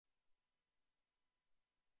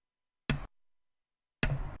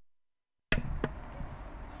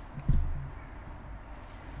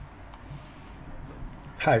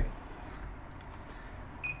Hi.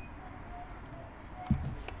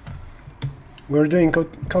 We're doing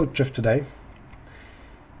Codechef today.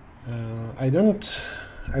 I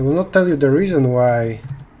will not tell you the reason why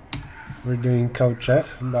we're doing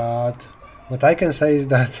Codechef, but what I can say is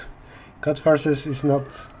that Codeforces is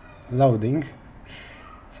not loading.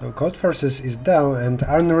 So Codeforces is down, and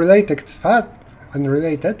unrelated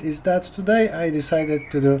is that today I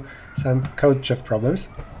decided to do some Codechef problems.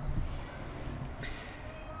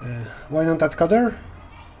 Why not add coder?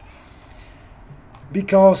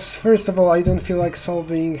 Because first of all, I don't feel like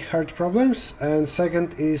solving hard problems, and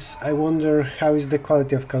second is I wonder how is the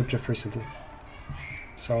quality of Codechef recently.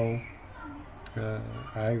 So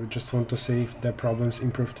I just want to see if the problems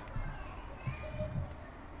improved.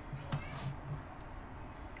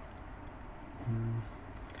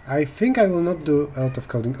 I think I will not do a lot of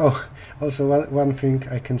coding. Oh, also one thing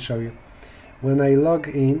I can show you. When I log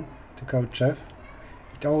in to Codechef,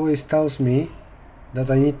 it always tells me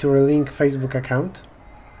that I need to relink Facebook account,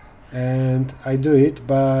 and I do it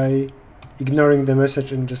by ignoring the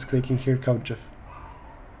message and just clicking here Codechef.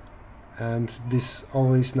 And this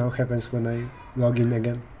always now happens when I log in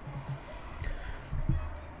again.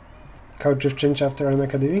 Codechef change after an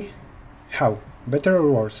academy? How? Better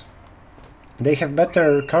or worse? They have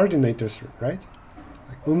better coordinators, right?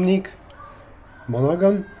 Like Umnik,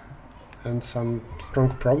 Monogon, and some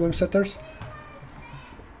strong problem setters.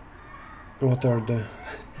 What are the...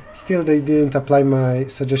 Still they didn't apply my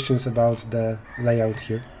suggestions about the layout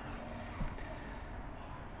here.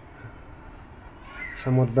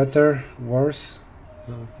 Somewhat better, worse,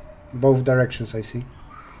 both directions I see.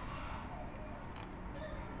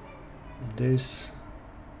 This...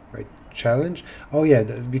 Wait, challenge? Oh yeah,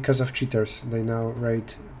 because of cheaters, they now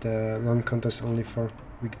rate the long contest only for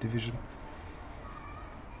weak division.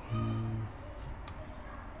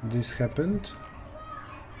 This happened.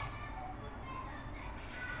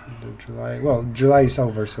 July. Well, July is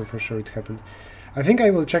over, so for sure it happened. I think I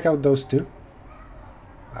will check out those two.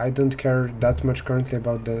 I don't care that much currently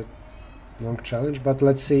about the long challenge, but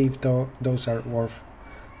let's see if those are worth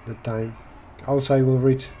the time. Also, I will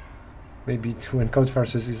read, maybe when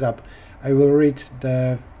Codeforces is up, I will read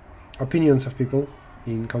the opinions of people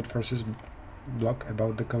in Codeforces blog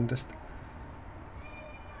about the contest.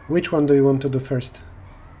 Which one do you want to do first?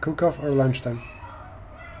 Cook-off or lunchtime?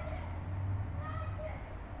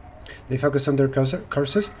 They focus on their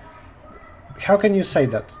courses? How can you say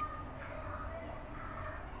that?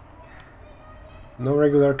 No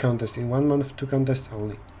regular contest. In 1 month, 2 contests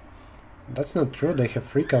only. That's not true. They have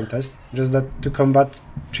 3 contests. Just that to combat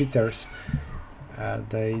cheaters,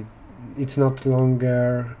 it's no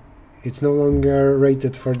longer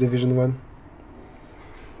rated for Division 1.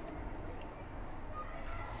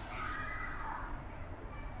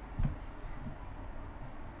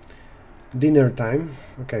 Dinner time.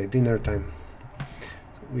 Okay, dinner time.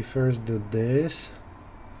 So we first do this.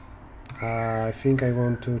 I think I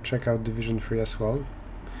want to check out Division 3 as well.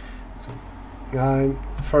 So,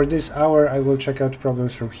 for this hour I will check out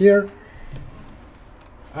problems from here.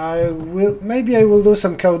 Maybe I will do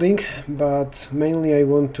some coding, but mainly I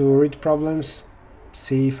want to read problems,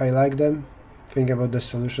 see if I like them, think about the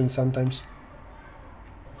solution sometimes.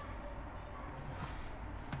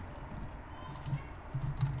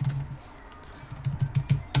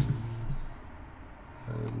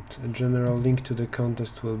 A general link to the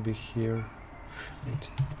contest will be here. Wait.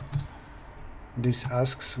 This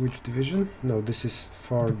asks which division? No, this is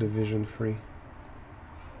for Division 3.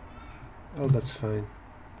 Oh, that's fine.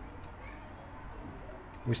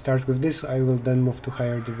 We start with this, I will then move to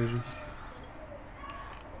higher divisions.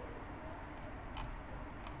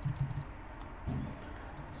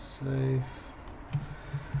 Save.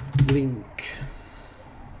 Link.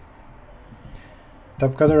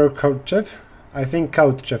 Top coder or Codechef? I think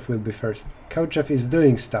Codechef will be first. Codechef is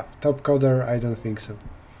doing stuff. Top coder, I don't think so.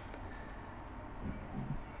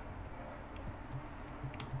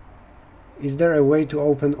 Is there a way to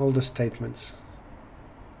open all the statements?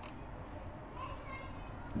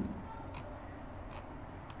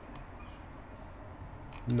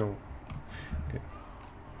 No. Okay.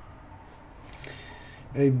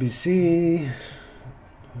 ABC.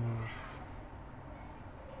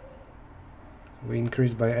 We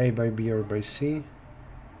increase by A, by B, or by C.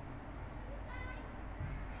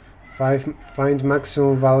 Find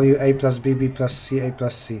maximum value A plus B, B plus C, A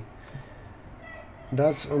plus C.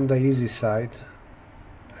 That's on the easy side.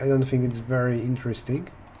 I don't think it's very interesting,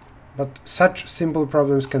 but such simple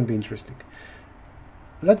problems can be interesting.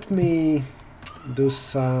 Let me do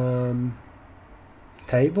some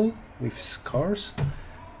table with scores.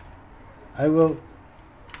 I will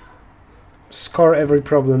score every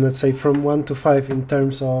problem, let's say from 1 to 5 in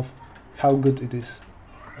terms of how good it is.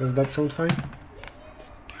 Does that sound fine?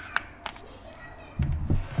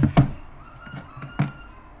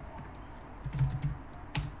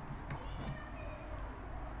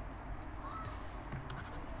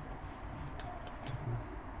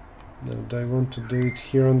 Now, do I want to do it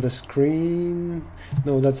here on the screen?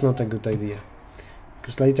 No, that's not a good idea.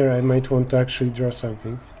 Because later I might want to actually draw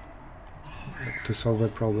something like to solve a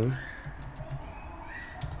problem.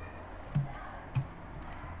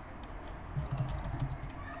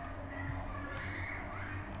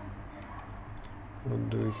 What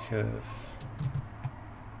do we have?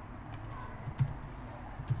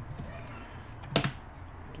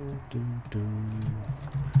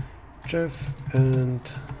 Chef and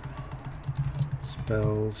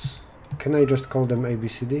spells. Can I just call them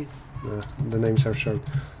ABCD? The names are short.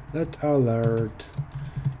 Let alert.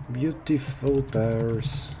 Beautiful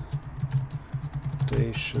pairs.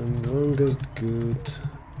 Rotation. Longest good.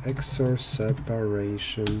 XOR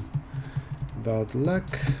separation. Bad luck.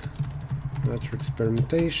 Matrix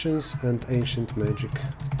permutations and ancient magic.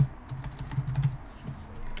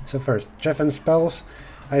 So first, chef and spells.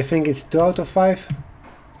 I think it's 2 out of 5.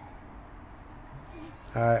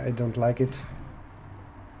 I don't like it.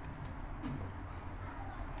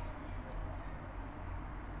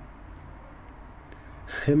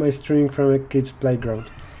 Am I streaming from a kid's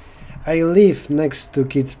playground? I live next to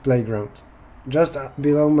kids' playground. Just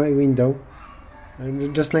below my window,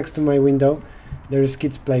 just next to my window, there is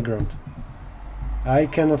kids' playground. I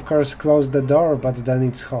can of course close the door, but then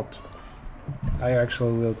it's hot. I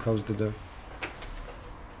actually will close the door.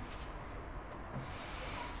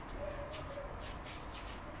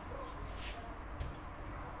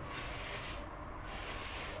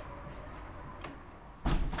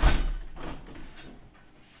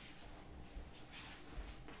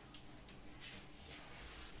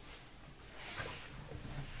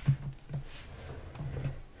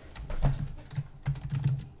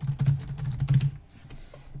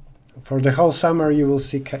 For the whole summer you will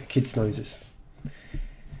see kids' noises.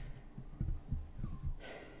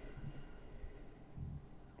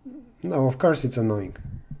 No, of course it's annoying.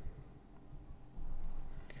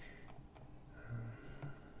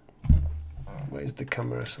 Why is the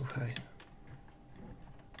camera so high?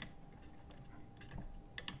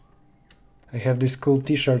 I have this cool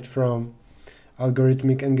t-shirt from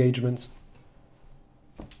Algorithmic Engagements.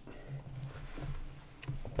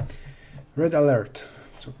 Red alert.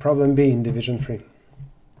 So problem B in division 3.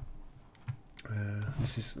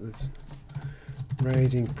 This is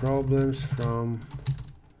rating problems from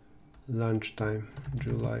lunchtime,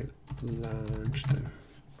 July lunchtime.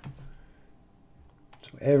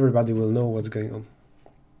 So everybody will know what's going on.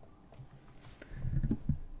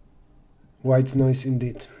 White noise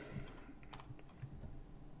indeed.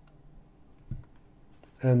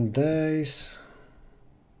 And days.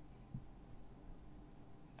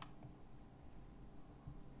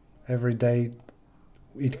 Every day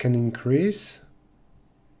it can increase.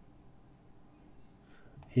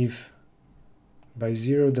 If by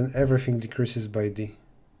 0, then everything decreases by D.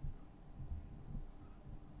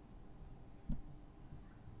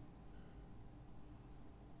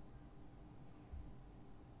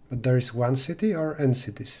 But there is one city or n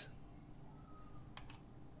cities?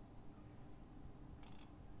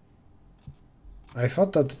 I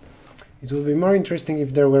thought that it would be more interesting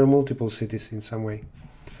if there were multiple cities in some way,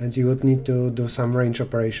 and you would need to do some range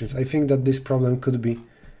operations. I think that this problem could be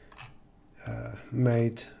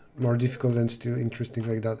made more difficult and still interesting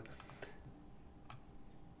like that.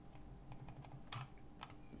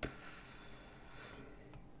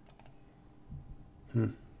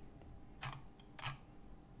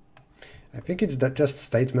 I think it's that just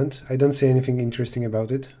statement. I don't see anything interesting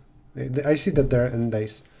about it. I see that there are n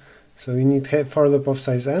days. So you need for loop of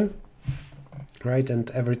size n, right?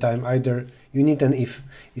 And every time either you need an if.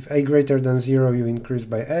 If a greater than 0, you increase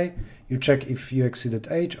by a. You check if you exceeded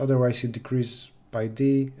h. Otherwise, you decrease by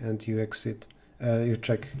d, and you exit. You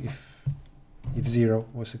check if 0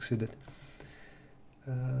 was exceeded.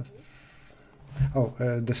 The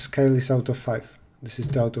scale is out of 5. This is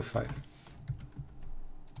 2 out of 5.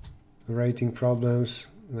 Rating problems,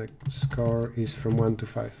 like score is from 1 to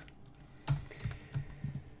 5.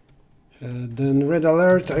 Then red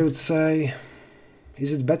alert, I would say,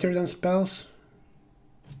 is it better than spells?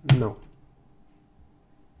 No.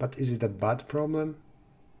 But is it a bad problem?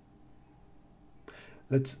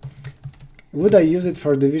 Would I use it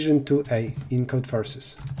for division 2a in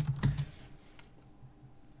Codeforces?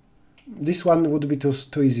 This one would be too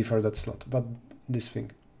easy for that slot, but this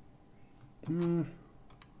thing.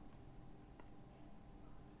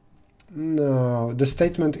 No, the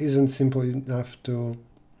statement isn't simple enough to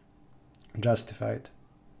justify it.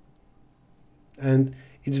 And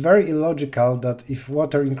it's very illogical that if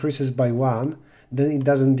water increases by 1, then it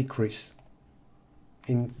doesn't decrease.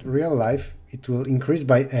 In real life, it will increase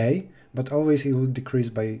by A, but always it will decrease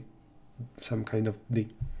by some kind of D.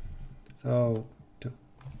 So 2.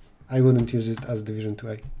 I wouldn't use it as division to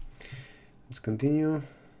A. Let's continue.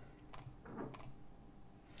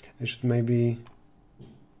 I should maybe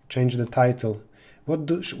change the title.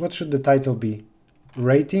 What should the title be?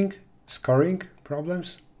 Rating? Scoring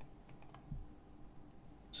problems?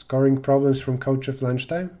 Scoring problems from Codechef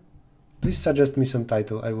Lunchtime? Please suggest me some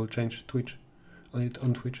title. I will change Twitch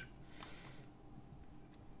on Twitch.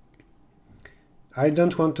 I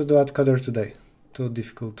don't want to do ad coder today. Too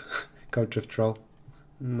difficult. Codechef troll.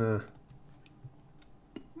 Nah.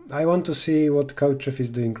 I want to see what Codechef is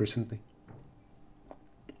doing recently.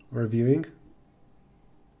 Reviewing.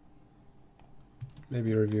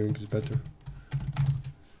 Maybe reviewing is better.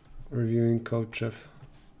 Reviewing Codechef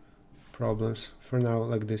problems. For now,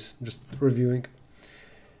 like this, just reviewing.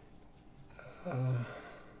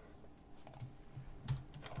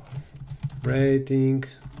 Rating.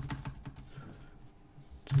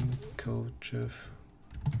 Codechef.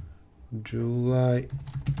 July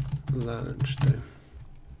lunchtime.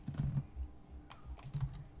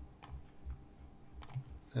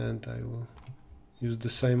 And I will use the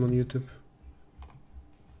same on YouTube.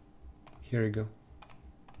 Here we go.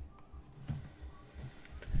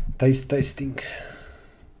 Tasting.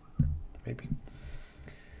 Maybe.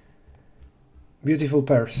 Beautiful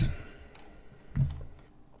pears.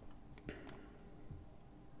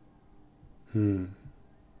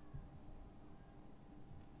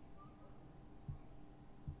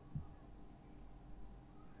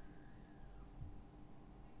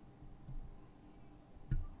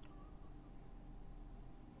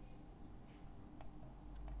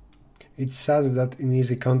 It's sad that in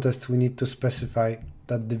easy contests we need to specify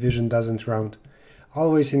that division doesn't round.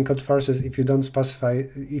 Always in Codeforces, if you don't specify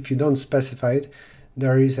it,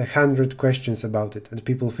 there is 100 questions about it, and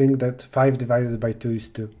people think that 5 divided by 2 is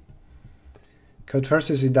 2.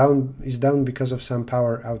 Codeforces is down because of some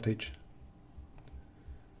power outage.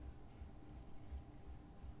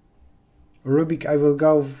 Rubik, I will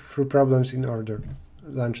go through problems in order.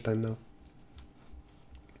 Lunchtime now.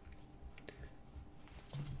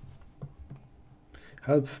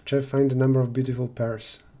 Help Chef find the number of beautiful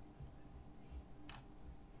pears.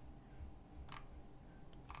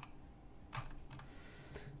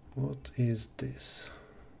 What is this?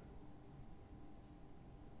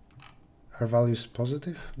 Are values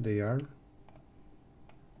positive? They are.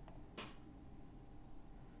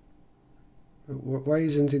 Why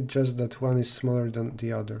isn't it just that one is smaller than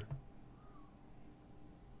the other?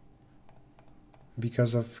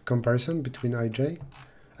 Because of comparison between IJ?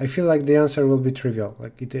 I feel like the answer will be trivial,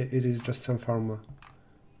 like it is just some formula.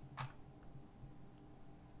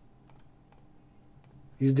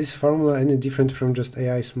 Is this formula any different from just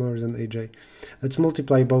AI smaller than AJ? Let's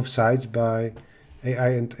multiply both sides by AI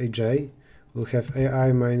and AJ. We'll have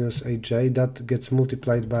AI minus AJ, that gets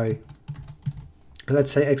multiplied by,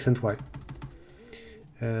 let's say, X and Y.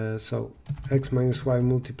 So X minus Y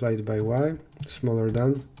multiplied by Y, smaller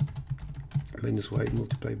than, minus Y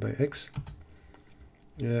multiplied by X.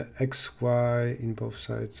 XY in both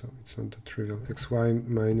sides, so it's not that trivial. XY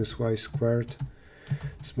minus Y squared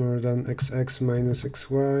smaller than XX minus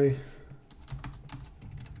XY.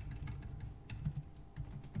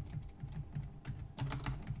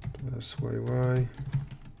 Plus YY.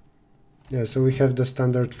 Yeah, so we have the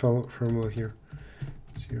standard formula here.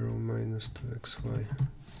 0 minus 2XY.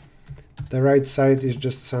 The right side is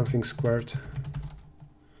just something squared.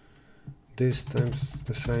 This times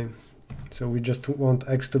the same. So we just want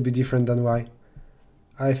X to be different than Y.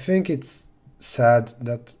 I think it's sad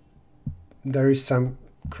that there is some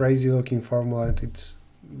crazy looking formula and it,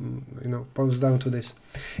 boils down to this.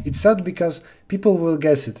 It's sad because people will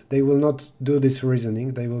guess it. They will not do this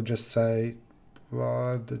reasoning. They will just say,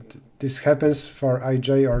 well, this happens for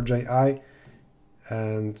IJ or JI,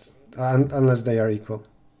 and unless they are equal.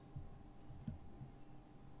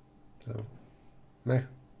 So, meh.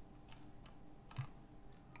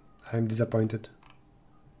 I'm disappointed.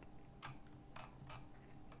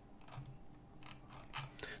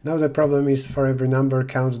 Now the problem is for every number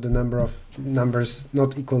count the number of numbers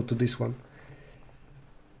not equal to this one.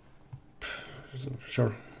 So,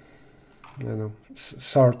 sure. I don't know.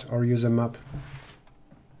 Sort or use a map.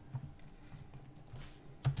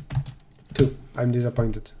 2. I'm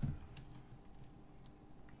disappointed.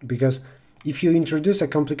 Because if you introduce a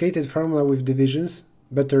complicated formula with divisions,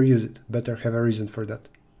 better use it. Better have a reason for that.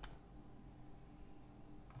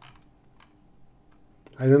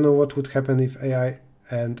 I don't know what would happen if AI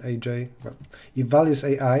and AJ, well, if values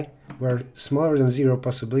AI were smaller than 0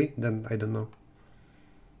 possibly, then I don't know.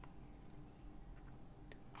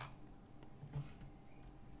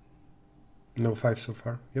 No 5 so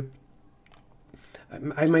far, yep.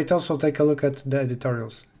 I might also take a look at the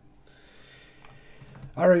editorials.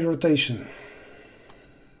 Array rotation.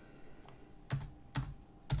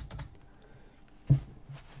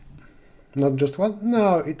 Not just one?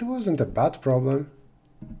 No, it wasn't a bad problem.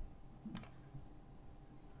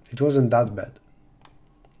 It wasn't that bad.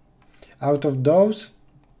 Out of those,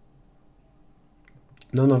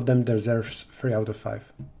 none of them deserves 3 out of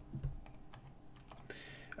 5.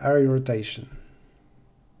 Array rotation.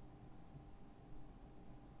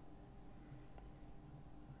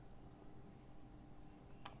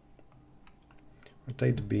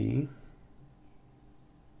 Rotate B.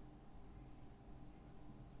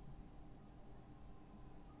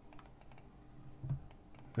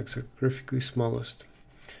 Makes it graphically smallest.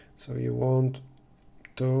 So you want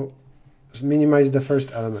to minimize the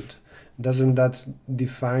first element. Doesn't that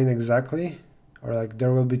define exactly? Or like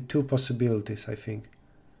there will be 2 possibilities, I think.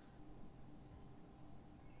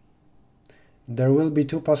 There will be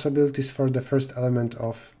 2 possibilities for the first element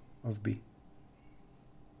of B.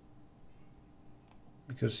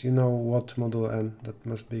 Because you know what modulo n that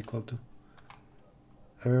must be equal to.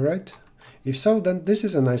 Am I right? If so, then this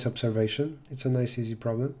is a nice observation. It's a nice, easy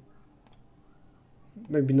problem.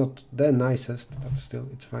 Maybe not the nicest, but still,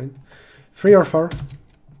 it's fine. 3 or 4?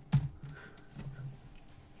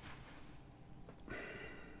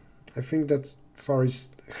 I think that 4 is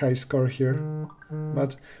high score here.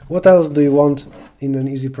 But what else do you want in an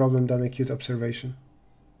easy problem than acute observation?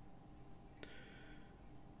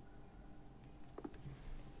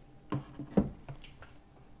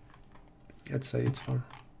 Let's say it's 4.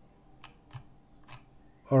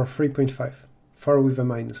 Or 3.5. 4 with a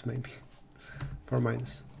minus, maybe. 4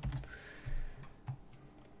 minus.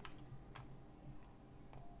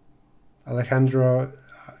 Alejandro,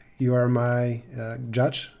 you are my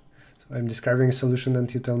judge. So I'm describing a solution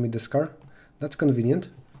and you tell me the score. That's convenient.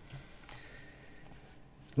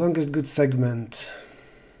 Longest good segment.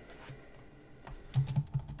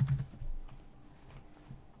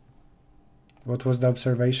 What was the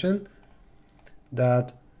observation?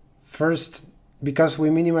 That first, because we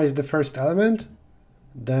minimize the first element,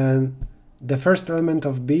 then the first element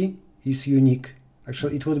of B is unique.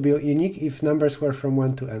 Actually, it would be unique if numbers were from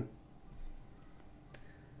 1 to n.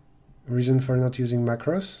 Reason for not using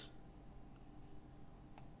macros.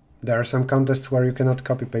 There are some contests where you cannot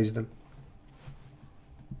copy-paste them.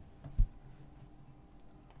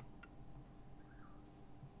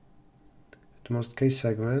 At most case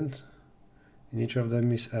segment, in each of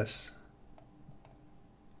them is S.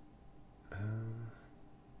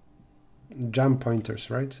 Jump pointers,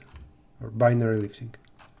 right? Or binary lifting.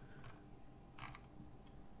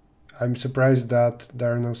 I'm surprised that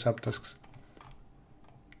there are no subtasks.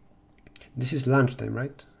 This is lunchtime,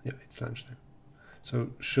 right? Yeah, it's lunchtime.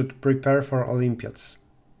 So should prepare for Olympiads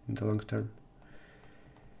in the long term.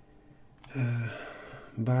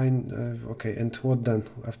 Okay, and what then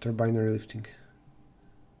after binary lifting?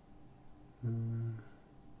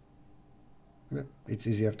 Yeah, it's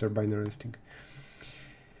easy after binary lifting.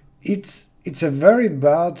 It's a very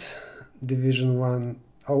bad division 1.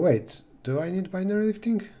 Oh wait, do I need binary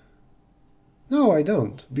lifting? No, I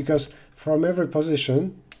don't, because from every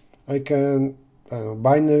position I can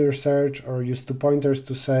binary search or use 2 pointers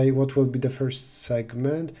to say what will be the first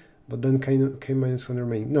segment, but then k minus 1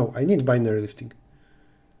 remaining. No, I need binary lifting.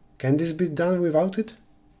 Can this be done without it?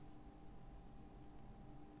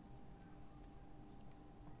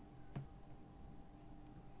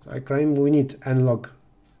 I claim we need n log.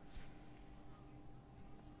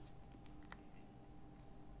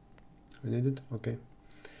 We need it? Okay.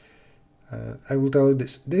 I will tell you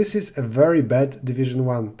this. This is a very bad division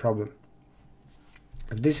 1 problem.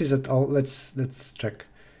 If this is at all, let's check.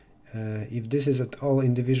 If this is at all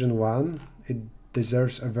in division 1, it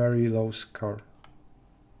deserves a very low score.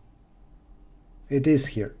 It is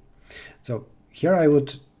here. So here I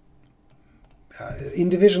would, in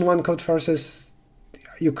division 1 code forces,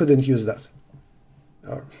 you couldn't use that.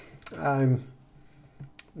 Or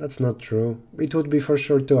that's not true. It would be for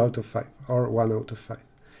sure 2 out of 5 or 1 out of 5.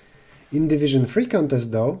 In division 3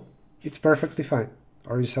 contest though, it's perfectly fine,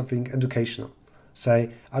 or is something educational.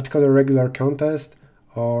 Say add code regular contest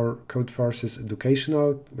or code forces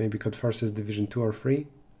educational, maybe code forces division 2 or 3.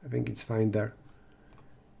 I think it's fine there.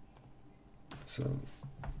 So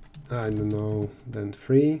I don't know, then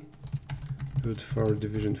 3, good for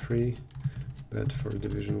division 3, bad for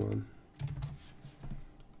division 1.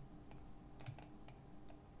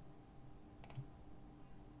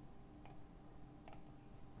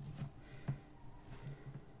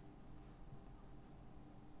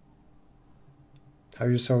 how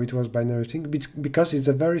you saw it was binary lifting, because it's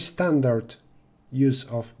a very standard use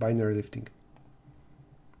of binary lifting.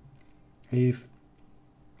 If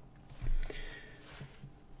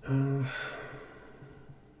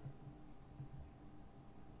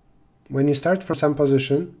when you start from some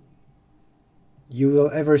position, you will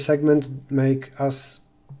every segment make as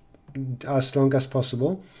long as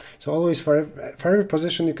possible. So always for every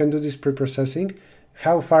position you can do this pre-processing,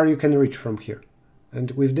 how far you can reach from here. And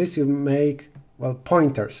with this you make, well,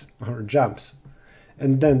 pointers or jumps.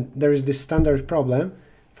 And then there is this standard problem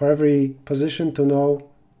for every position to know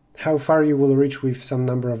how far you will reach with some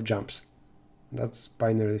number of jumps. That's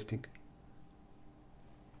binary lifting.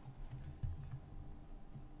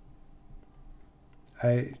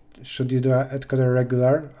 Should you do add coder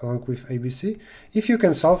regular along with ABC? If you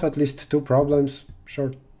can solve at least 2 problems,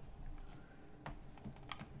 sure.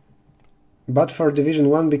 But for division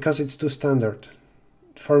 1, because it's too standard.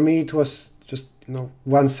 For me, it was just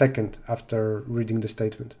 1 second after reading the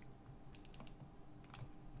statement.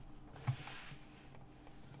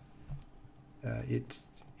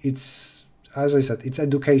 It's as I said, it's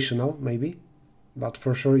educational maybe, but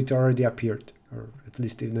for sure it already appeared, or at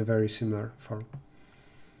least in a very similar form.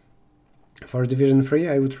 For division 3,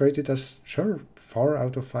 I would rate it as, sure, 4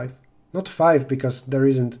 out of 5. Not 5, because there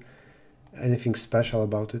isn't anything special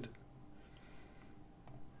about it.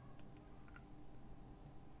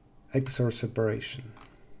 XOR separation.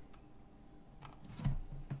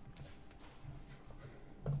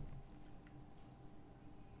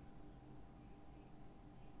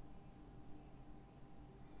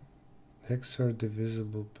 XOR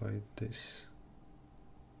divisible by this.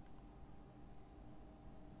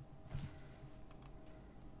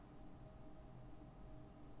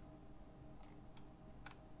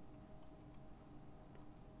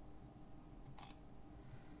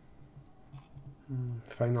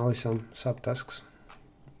 Finally, some subtasks.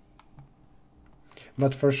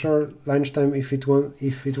 But for sure, Lunchtime, if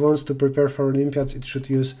it wants to prepare for Olympiads, it should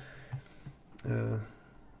use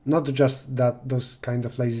not just those kind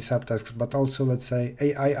of lazy subtasks, but also, let's say,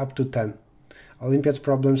 AI up to 10. Olympiad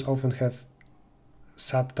problems often have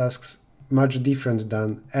subtasks much different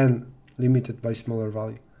than n limited by smaller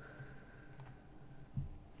value.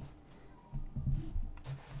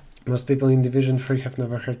 Most people in Division 3 have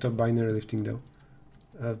never heard of binary lifting though.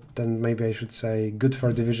 Then maybe I should say good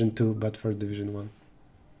for Division 2, but for Division 1.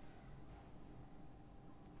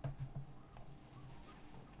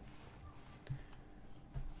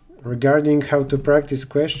 Regarding how to practice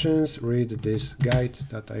questions, read this guide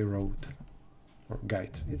that I wrote. Or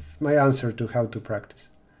guide. It's my answer to how to practice.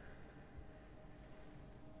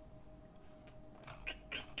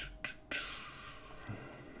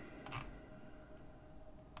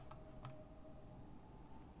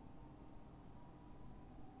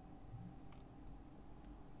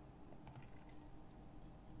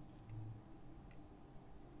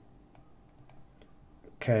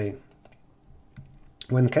 Okay.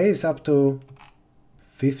 When k is up to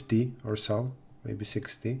 50 or so, maybe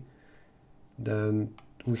 60, then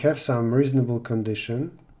we have some reasonable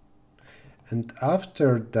condition, and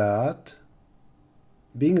after that,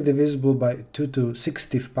 being divisible by 2 to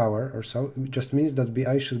 60th power or so, it just means that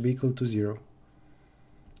bi should be equal to 0.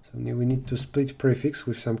 So we need to split prefix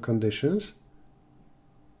with some conditions,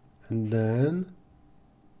 and then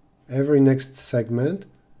every next segment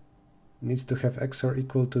needs to have XOR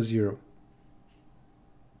equal to 0.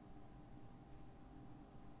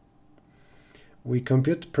 We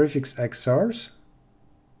compute prefix XORs,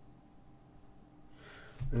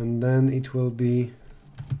 and then it will be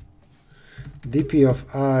dp of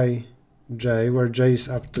I, j, where j is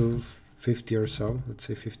up to 50 or so, let's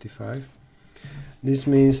say 55. This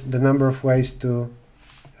means the number of ways to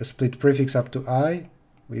split prefix up to I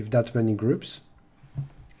with that many groups.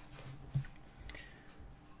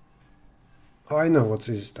 Oh, I know what's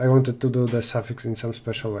easiest. I wanted to do the suffix in some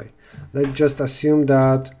special way. Let's just assume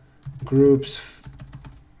that group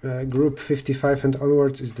 55 and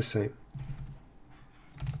onwards is the same.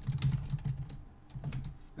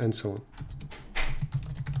 And so on.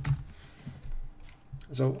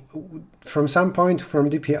 So from some point from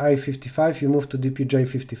dpi 55 you move to dpj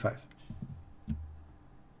 55.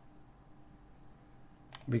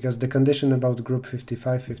 Because the condition about group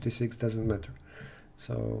 55, 56 doesn't matter.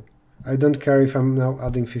 So I don't care if I'm now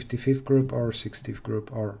adding 55th group or 60th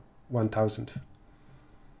group or 1000th.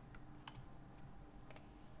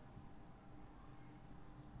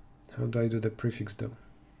 How do I do the prefix though?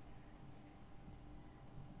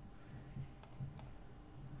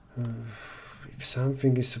 If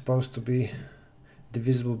something is supposed to be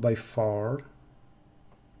divisible by 4,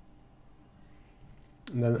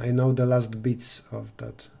 And then I know the last bits of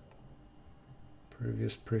that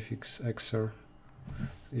previous prefix XOR.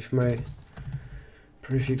 If my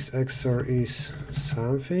prefix XOR is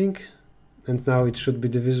something, and now it should be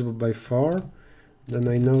divisible by 4, then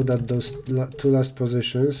I know that those two last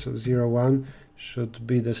positions, so 0, 1, should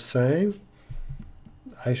be the same.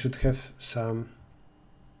 I should have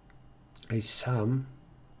a sum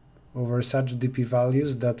over such dp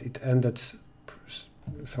values that it ended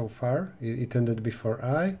so far, it ended before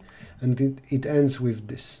I, and it ends with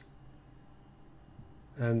this.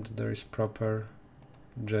 And there is proper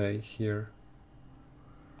j here.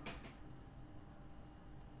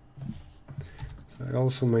 So I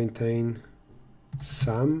also maintain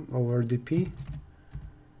sum over dp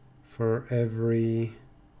for every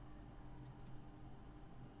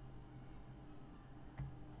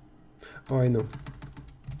I know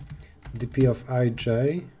dp of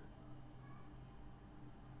ij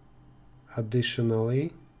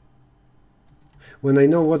additionally. When I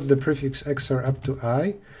know what's the prefix XOR up to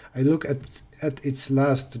I look at its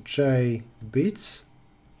last j bits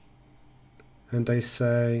and I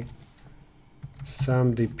say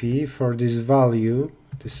sum dp for this value,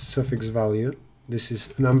 this suffix value. This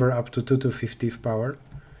is number up to 2 to 50th power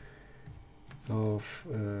of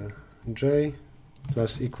j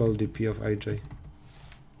plus equal dp of ij.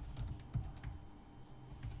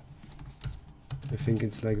 I think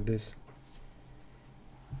it's like this.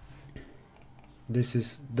 This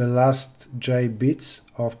is the last j bits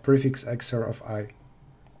of prefix XOR of I.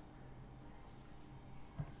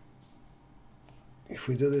 If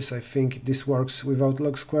we do this, I think this works without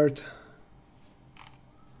log squared.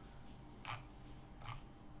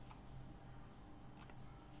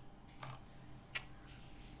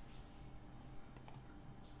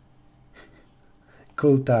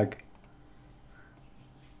 Cool tag.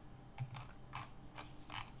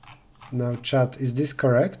 Now chat, is this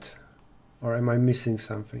correct? Or am I missing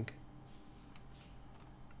something?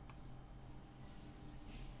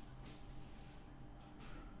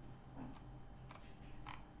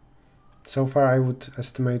 So far I would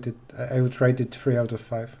estimate it, I would rate it 3 out of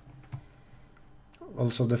 5.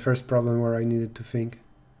 Also the first problem where I needed to think.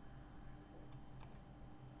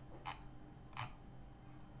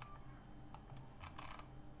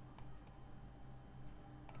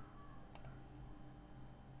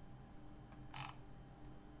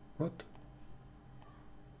 What?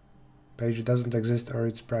 Page doesn't exist or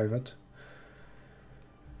it's private.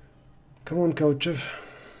 Come on, Codechef.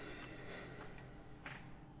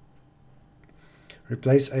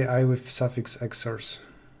 Replace AI with suffix XORs.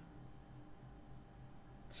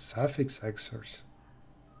 Suffix XORs,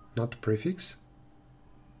 not prefix?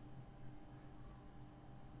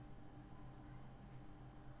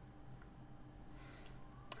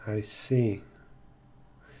 I see.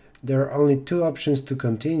 There are only 2 options to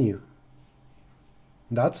continue.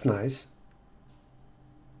 That's nice.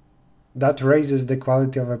 That raises the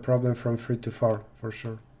quality of a problem from 3 to 4, for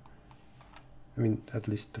sure. I mean, at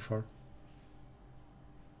least to 4.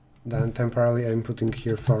 Then temporarily I'm putting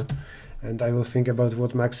here 4. And I will think about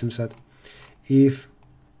what Maxim said. If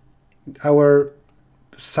our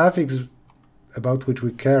suffix about which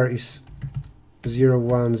we care is 0,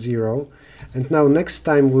 1, 0, and now next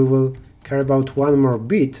time we will care about one more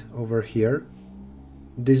bit over here,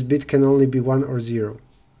 this bit can only be 1 or 0.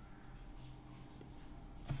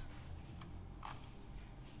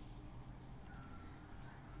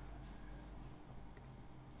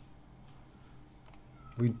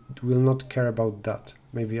 We will not care about that.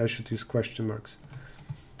 Maybe I should use question marks.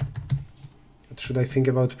 But should I think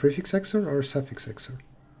about prefix XOR or suffix XOR?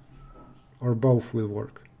 Or both will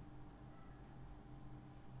work?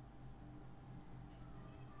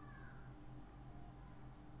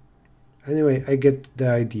 Anyway, I get the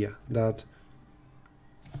idea that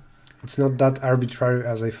it's not that arbitrary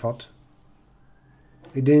as I thought.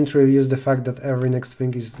 I didn't really use the fact that every next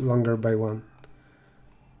thing is longer by 1.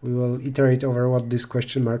 We will iterate over what this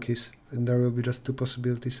question mark is, and there will be just 2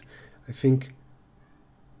 possibilities. I think,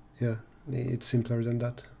 yeah, it's simpler than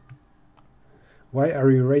that. Why are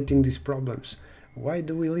you rating these problems? Why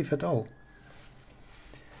do we live at all?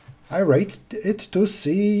 I rate it to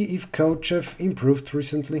see if Codechef improved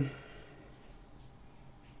recently.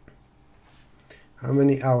 How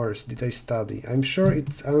many hours did I study? I'm sure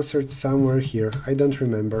it's answered somewhere here. I don't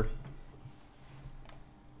remember.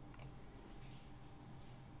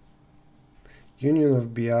 Union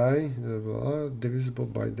of BI, blah, blah, blah, divisible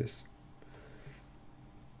by this.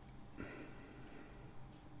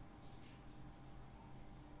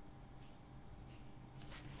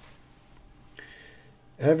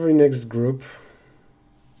 Every next group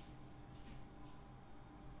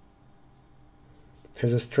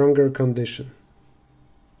has a stronger condition.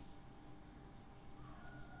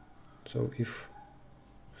 So if,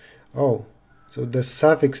 oh, so the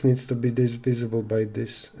suffix needs to be visible by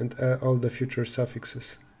this and all the future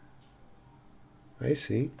suffixes. I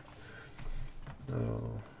see.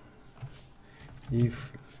 Oh.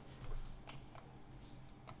 If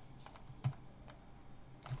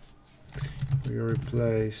we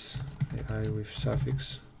replace AI with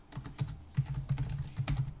suffix,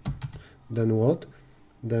 then what?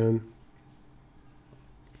 Then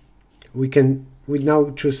we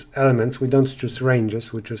now choose elements. We don't choose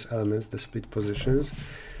ranges, we choose elements, the split positions.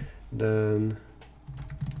 Then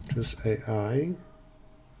choose AI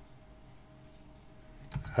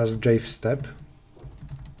as jf step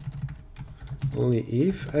only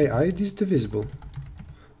if AI is divisible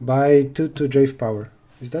by 2 to jf power.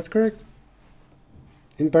 Is that correct?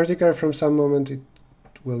 In particular, from some moment it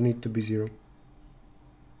will need to be 0.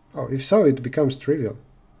 Oh, if so, it becomes trivial.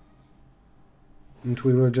 And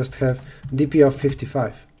we will just have dp of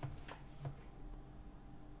 55.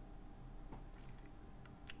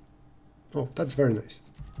 Oh, that's very nice.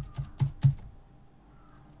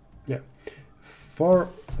 Yeah. 4,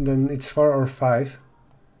 then it's 4 or 5.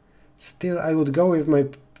 Still, I would go with my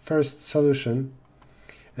first solution.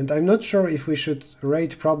 And I'm not sure if we should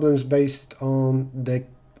rate problems based on the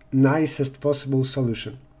nicest possible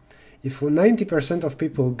solution. If 90% of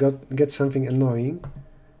people get something annoying,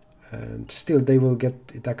 and still they will get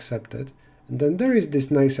it accepted, and then there is this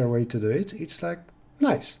nicer way to do it, it's like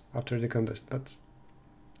nice after the contest. But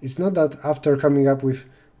it's not that after coming up with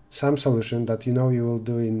some solution that you know you will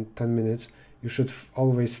do in 10 minutes, you should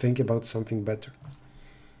always think about something better.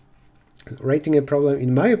 Rating a problem,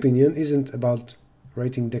 in my opinion, isn't about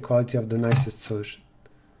rating the quality of the nicest solution.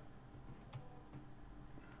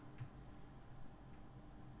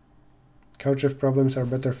 Codechef problems are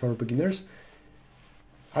better for beginners.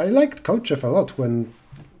 I liked Codechef a lot when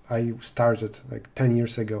I started, like 10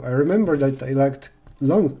 years ago. I remember that I liked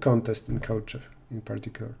long contest in Codechef in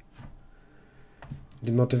particular.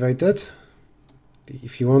 Demotivated?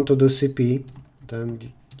 If you want to do CP,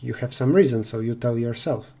 then you have some reason, so you tell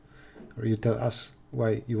yourself, or you tell us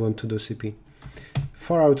why you want to do CP.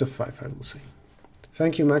 4 out of 5, I will say.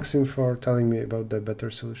 Thank you, Maxim, for telling me about the better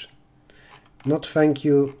solution. Not thank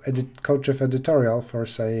you, Codechef editorial, for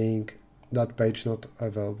saying that page not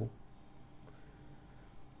available.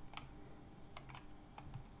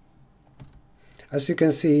 As you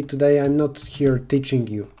can see, today I'm not here teaching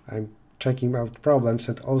you. I'm checking out problems,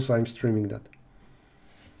 and also I'm streaming that.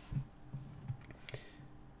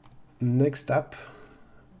 Next up,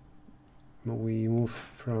 we move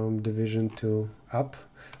from division to up.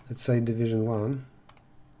 Let's say division 1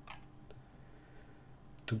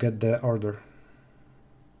 to get the order.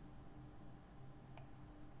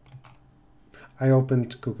 I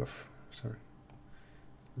opened Cookoff, sorry.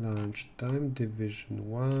 Lunchtime, division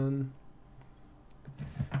 1.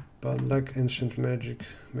 Bad luck, ancient magic,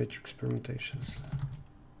 matrix permutations.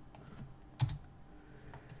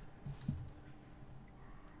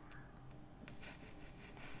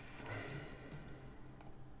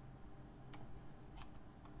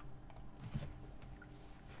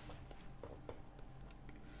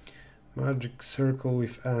 Magic circle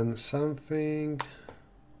with n something.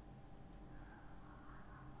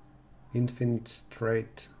 Infinite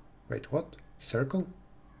straight. Wait, what? Circle?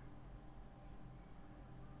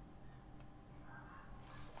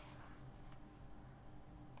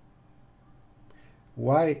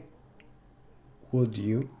 Why would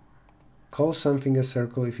you call something a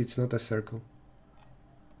circle if it's not a circle?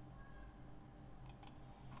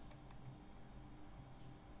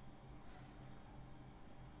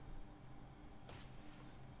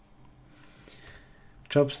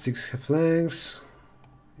 Chopsticks have lengths.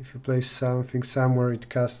 If you place something somewhere, it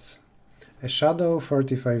casts a shadow,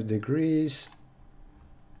 45 degrees.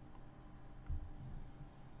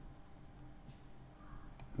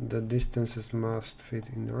 The distances must fit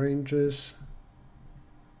in ranges.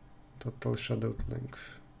 Total shadow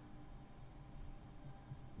length.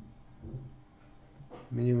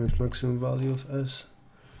 Minimum and maximum value of S.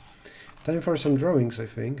 Time for some drawings, I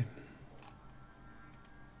think.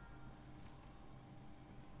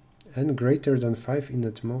 N greater than 5 in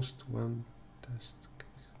at most one test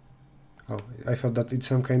case. Oh, I thought that it's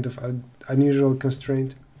some kind of unusual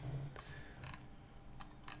constraint.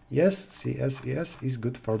 Yes, CSES is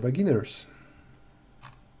good for beginners.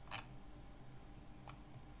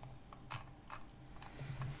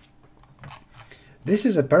 This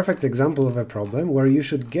is a perfect example of a problem where you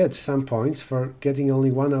should get some points for getting only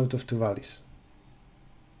 1 out of 2 values.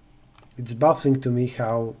 It's baffling to me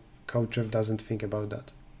how Codechef doesn't think about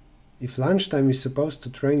that. if Lunchtime is supposed to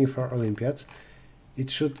train you for Olympiads, it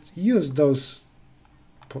should use those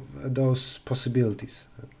possibilities.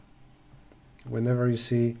 Whenever you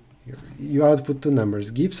see you output two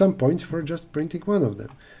numbers, give some points for just printing one of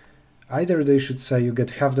them. Either they should say you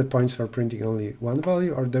get half the points for printing only one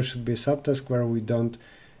value, or there should be a subtask where we don't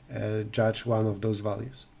judge one of those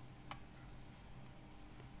values.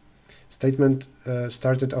 Statement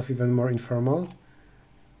started off even more informal.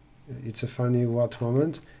 It's a funny what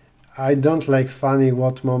moment. I don't like funny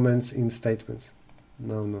what moments in statements.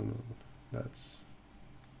 No. That's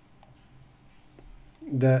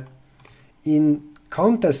in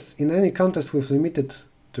contests, in any contest with limited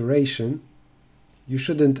duration, you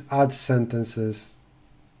shouldn't add sentences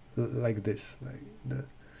like this.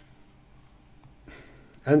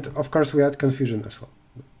 And of course we add confusion as well.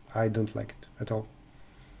 I don't like it at all.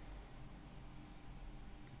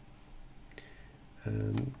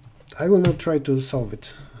 I will not try to solve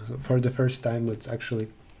it. So for the first time, let's actually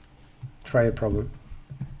try a problem.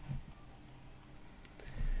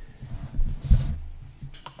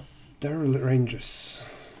 There are ranges.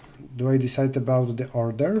 Do I decide about the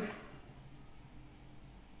order?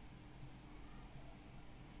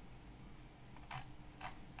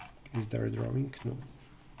 Is there a drawing? No.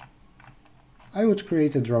 I would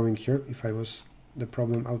create a drawing here if I was the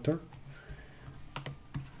problem author.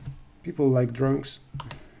 People like drawings.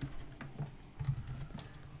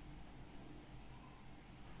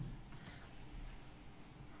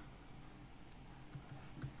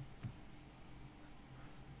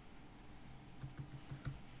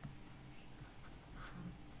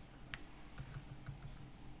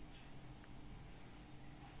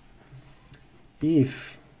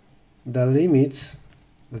 If the limits,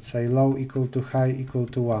 let's say low equal to high equal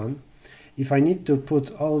to 1, if I need to put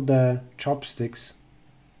all the chopsticks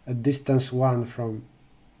at distance 1 from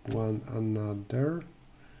one another,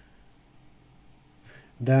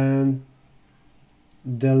 then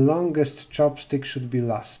the longest chopstick should be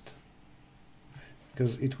last,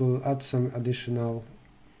 because it will add some additional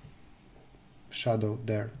shadow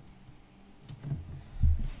there.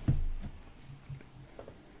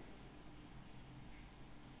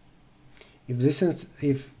 If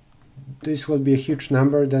this will be a huge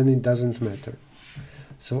number, then it doesn't matter.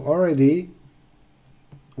 So already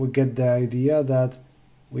we get the idea that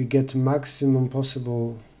we get maximum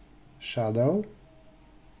possible shadow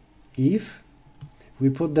if we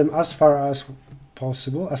put them as far as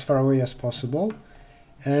possible, as far away as possible,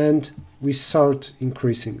 and we sort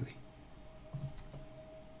increasingly.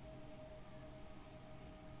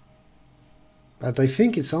 But I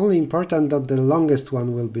think it's only important that the longest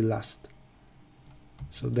one will be last.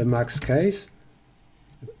 So the max case,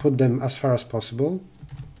 put them as far as possible,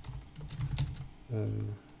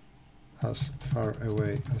 as far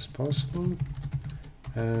away as possible,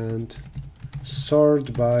 and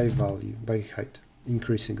sort by value, by height,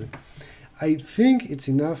 increasingly. I think it's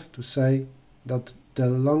enough to say that the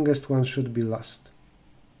longest one should be last.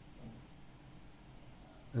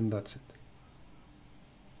 And that's it.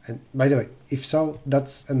 And by the way, if so,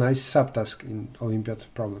 that's a nice subtask in Olympiad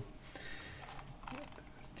problem.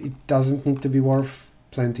 It doesn't need to be worth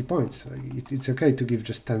plenty points. It's okay to give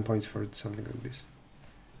just 10 points for something like this.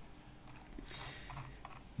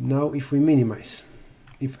 Now if we minimize,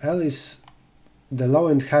 if L is the low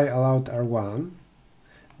and high allowed are 1,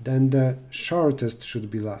 then the shortest should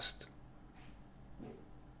be last.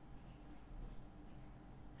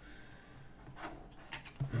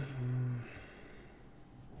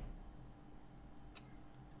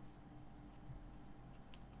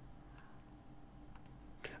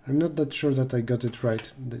 I'm not that sure that I got it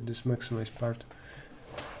right, this maximize part.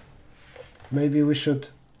 Maybe we should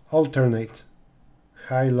alternate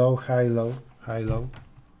high, low, high, low, high, low.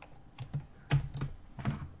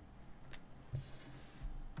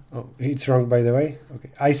 Oh, it's wrong, by the way. Okay,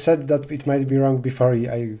 I said that it might be wrong before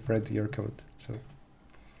I read your code, so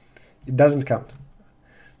it doesn't count.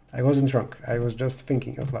 I wasn't wrong, I was just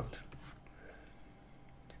thinking out loud.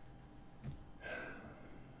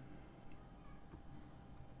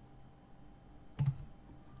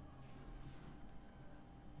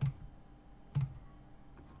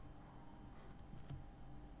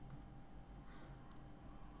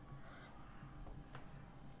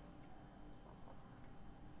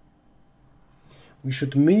 We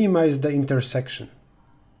should minimize the intersection.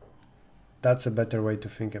 That's a better way to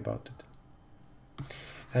think about it.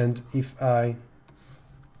 And if I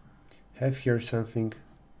have here something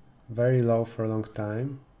very low for a long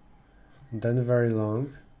time, then very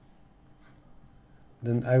long,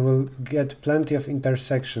 then I will get plenty of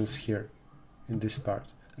intersections here in this part.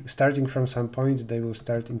 Starting from some point, they will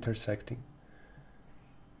start intersecting.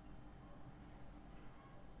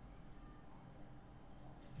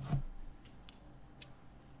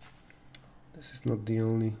 It's not the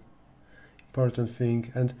only important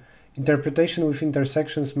thing. And interpretation with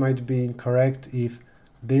intersections might be incorrect if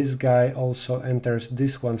this guy also enters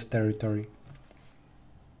this one's territory.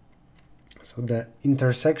 So the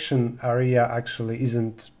intersection area actually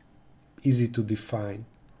isn't easy to define.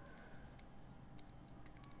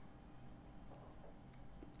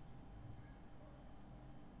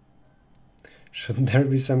 Should there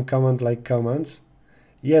be some command like commands?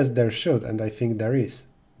 Yes, there should, and I think there is.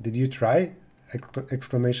 Did you try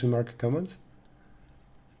exclamation mark commands?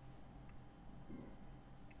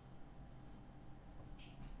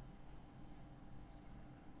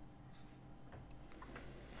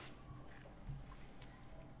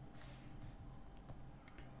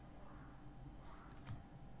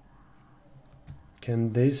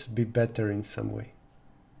 Can this be better in some way?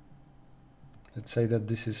 Let's say that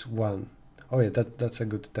this is 1. Oh yeah, that's a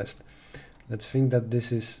good test. Let's think that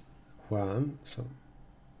this is 1, so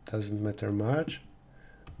doesn't matter much.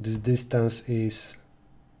 This distance is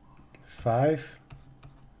 5,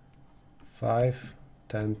 5,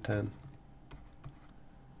 10, 10.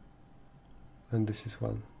 And this is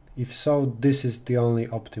 1. If so, this is the only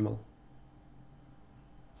optimal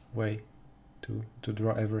way to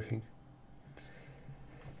draw everything.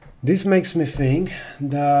 This makes me think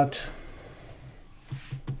that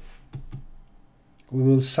we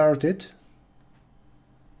will sort it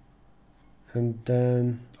and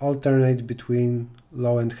then alternate between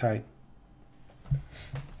low and high.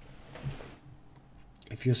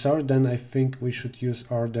 If you sort, then I think we should use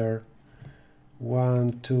order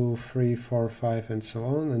 1, 2, 3, 4, 5, and so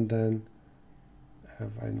on, and then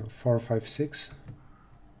have, I don't know, 4, 5, 6.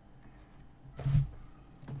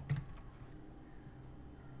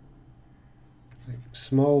 Like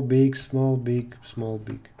small, big, small, big, small,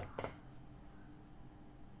 big.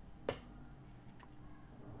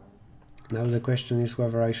 Now the question is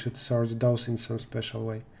whether I should sort those in some special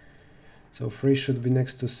way. So 3 should be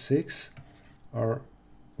next to 6, or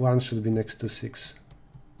 1 should be next to 6.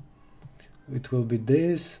 It will be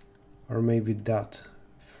this, or maybe that.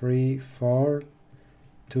 3, 4,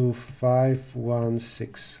 2, 5, 1,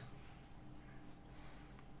 6.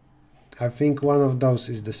 I think one of those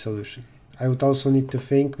is the solution. I would also need to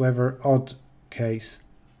think whether odd case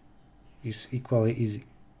is equally easy.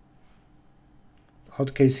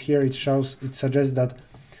 Odd case here, it suggests that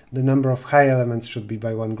the number of high elements should be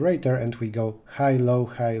by 1 greater, and we go high, low,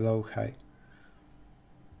 high, low, high.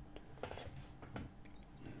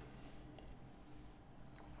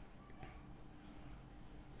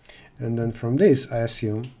 And then from this, I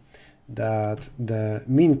assume that the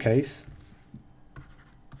mean case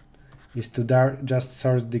is to just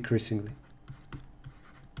sort decreasingly.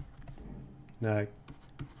 Like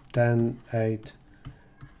 10, 8,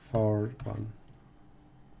 4, 1.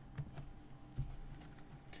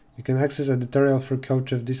 You can access a tutorial through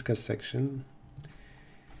Codechef discuss section.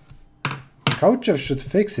 Codechef should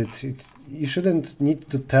fix it. You shouldn't need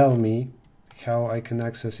to tell me how I can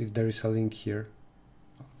access if there is a link here.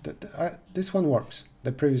 This one works.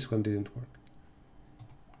 The previous one didn't work.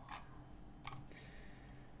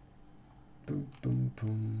 Boom, boom,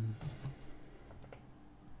 boom.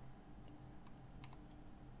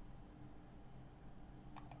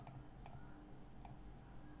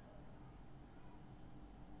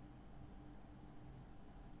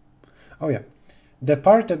 Oh yeah, the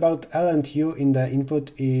part about L and U in the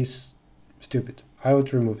input is stupid. I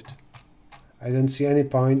would remove it. I don't see any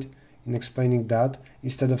point in explaining that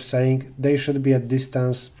instead of saying they should be at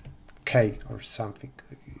distance K or something.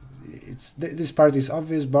 This part is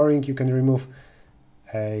obvious, boring. You can remove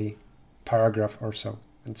a paragraph or so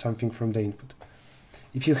and something from the input.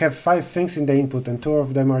 If you have 5 things in the input and 2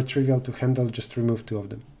 of them are trivial to handle, just remove 2 of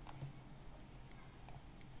them.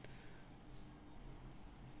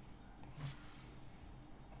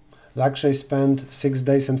 Lakshay spent 6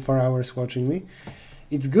 days and 4 hours watching me.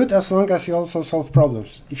 It's good as long as you also solve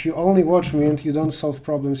problems. If you only watch me and you don't solve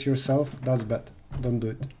problems yourself, that's bad. Don't do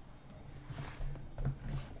it.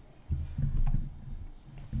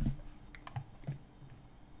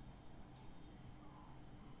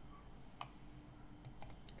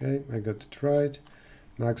 Okay, I got it right.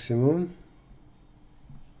 Maximum.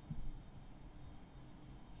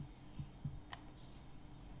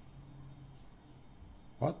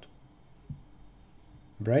 What?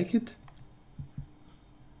 Break it?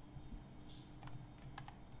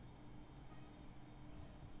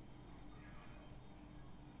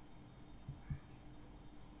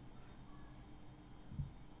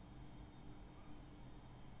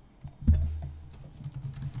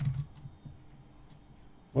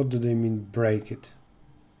 What do they mean, break it?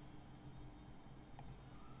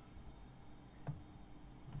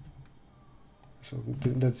 So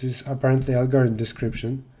that is apparently algorithm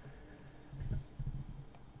description.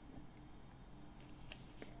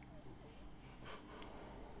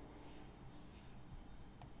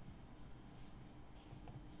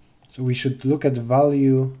 So we should look at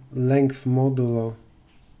value length modulo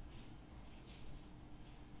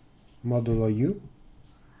u.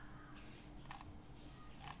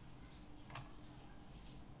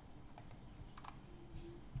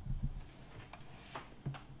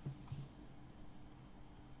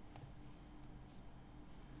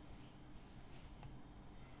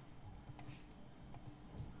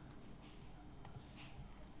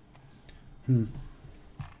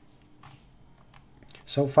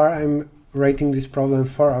 So far I'm rating this problem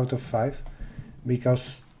 4 out of 5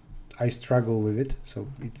 because I struggle with it, so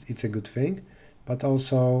it's a good thing. But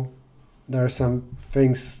also there are some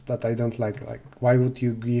things that I don't like why would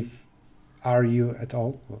you give RU at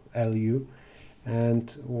all, or LU,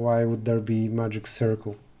 and why would there be magic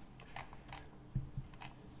circle?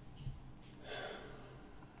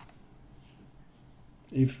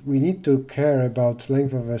 If we need to care about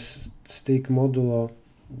length of a stick modulo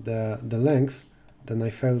the length, then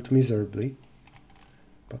I failed miserably.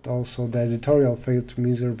 But also the editorial failed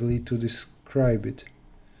miserably to describe it.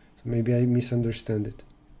 So maybe I misunderstand it.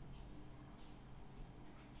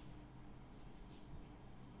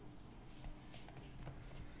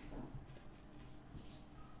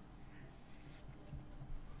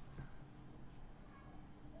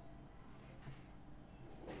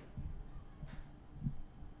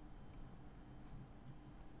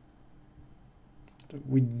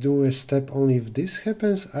 We do a step only if this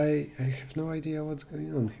happens. I have no idea what's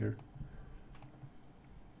going on here.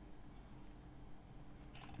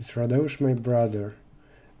 Is Radeusz my brother?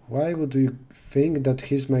 Why would you think that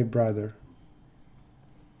he's my brother?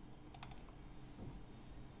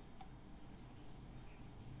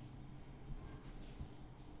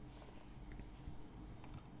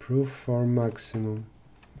 Proof for maximum.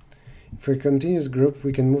 If we continuous group,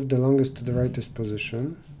 we can move the longest to the rightest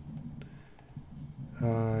position.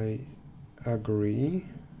 I agree.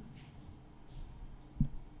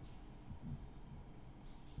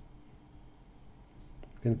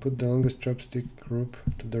 We can put the longest chopstick group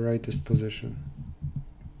to the rightest position.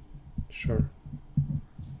 Sure.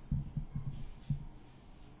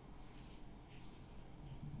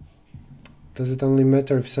 Does it only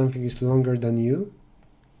matter if something is longer than you?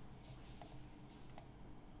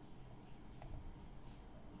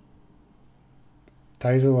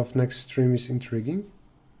 Title of next stream is intriguing.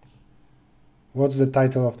 What's the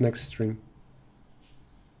title of next stream?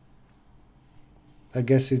 I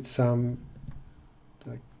guess it's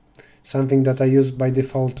like something that I use by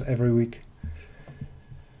default every week.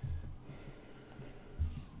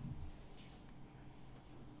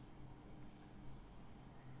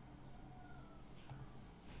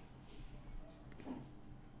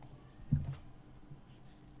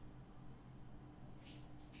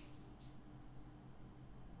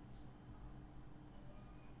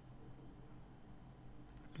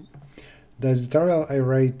 The editorial I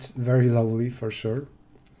rate very lowly for sure,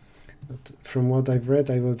 but from what I've read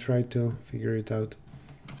I will try to figure it out.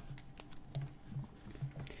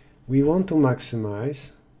 We want to maximize,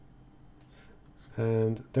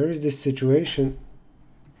 and there is this situation.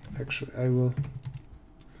 Actually, I will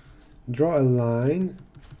draw a line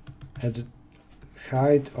at the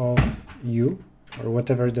height of u, or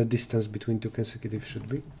whatever the distance between two consecutive should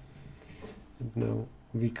be. And now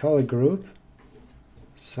we call a group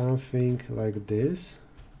something like this.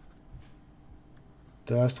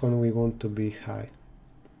 The last one we want to be high.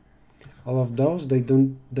 All of those, they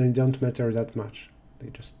don't matter that much. They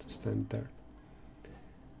just stand there.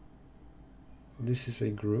 This is a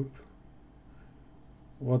group.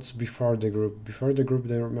 What's before the group? Before the group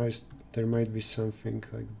there might be something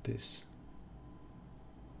like this.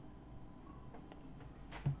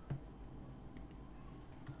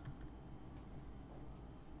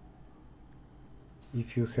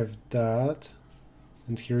 If you have that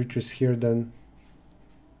and he reaches here, then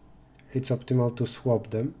it's optimal to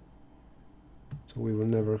swap them. So we will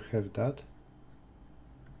never have that.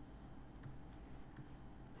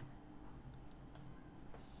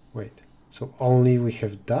 Wait, so only we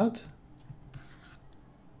have that?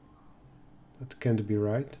 That can't be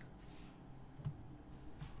right.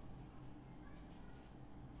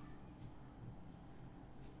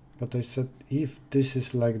 But I said if this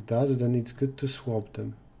is like that, then it's good to swap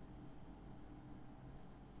them.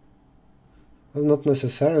 Well, not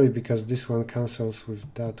necessarily, because this one cancels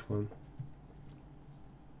with that one.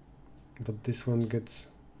 But this one gets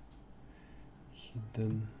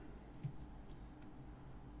hidden.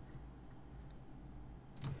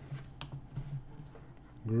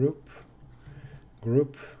 group,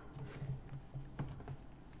 group,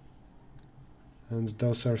 and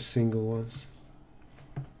those are single ones.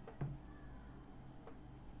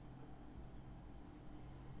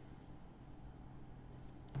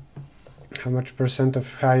 How much percent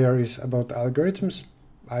of higher is about algorithms?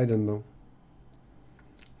 I don't know.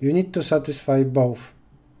 You need to satisfy both.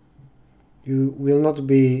 You will not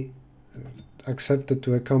be accepted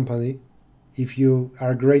to a company if you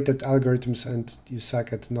are great at algorithms and you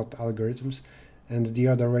suck at not algorithms, and the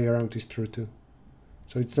other way around is true too.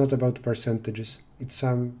 So it's not about percentages. It's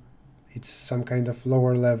some kind of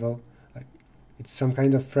lower level. Like it's some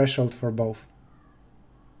kind of threshold for both.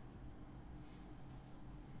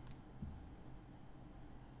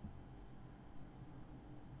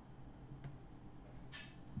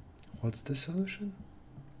 What's the solution?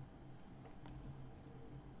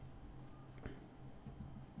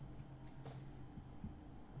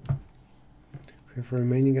 We have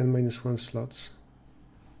remaining n-1 slots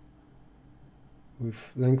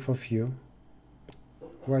with length of u.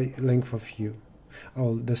 Why length of u?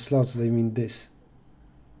 Oh, the slots, they mean this.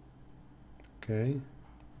 Okay.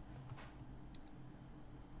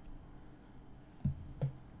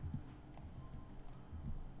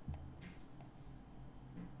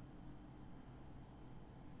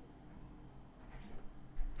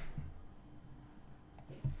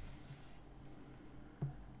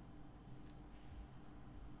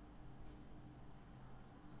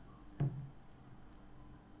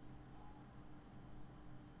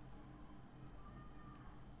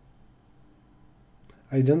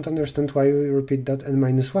 I don't understand why we repeat that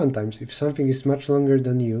n-1 times. If something is much longer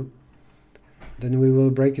than u, then we will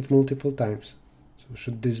break it multiple times. So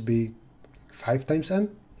should this be 5 times n?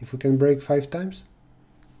 If we can break 5 times?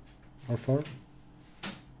 Or 4?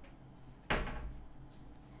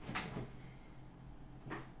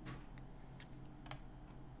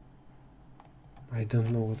 I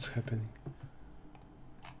don't know what's happening.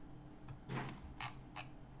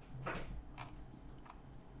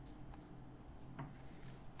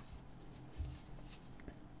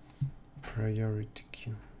 Priority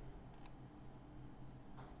queue.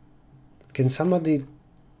 Can somebody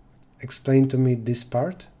explain to me this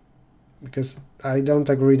part? Because I don't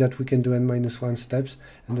agree that we can do n-1 steps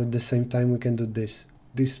and at the same time we can do this.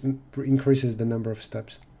 This increases the number of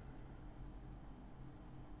steps.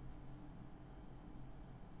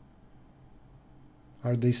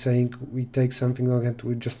 Are they saying we take something long and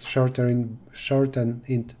we just shorten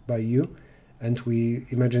it by u and we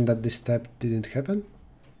imagine that this step didn't happen?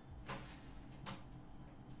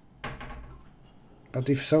 But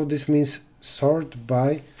if so, this means sort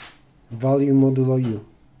by value modulo u.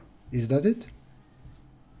 Is that it?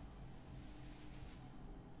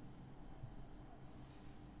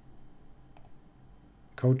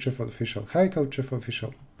 Codechef official. Hi, Codechef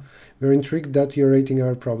official. We're intrigued that you're rating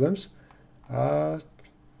our problems.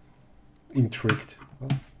 Intrigued.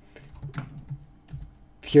 Well,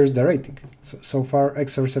 here's the rating. So far,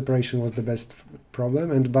 XOR separation was the best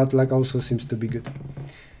problem, and bad luck also seems to be good.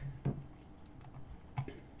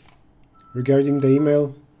 Regarding the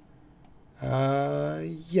email,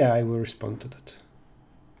 yeah, I will respond to that.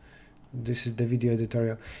 This is the video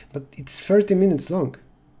editorial, but it's 30 minutes long.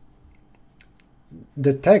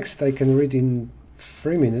 The text I can read in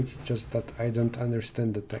 3 minutes, just that I don't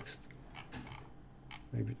understand the text.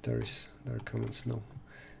 Maybe there are comments. No,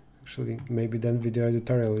 actually, maybe then video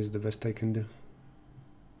editorial is the best I can do.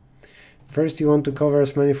 First, you want to cover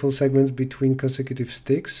as many full segments between consecutive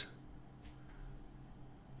sticks.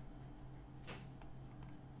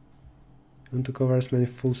 You want to cover as many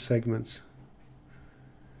full segments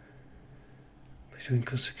between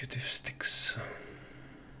consecutive sticks.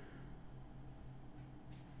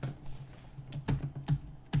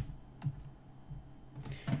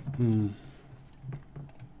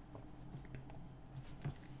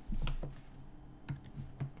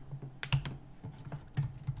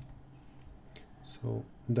 So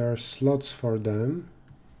there are slots for them,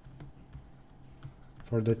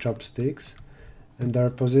 for the chopsticks, and there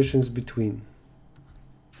are positions between.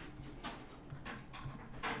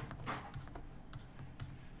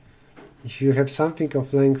 If you have something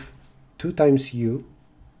of length 2 times u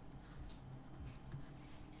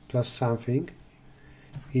plus something,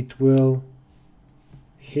 it will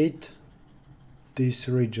hit this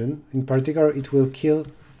region. In particular, it will kill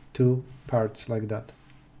 2 parts like that.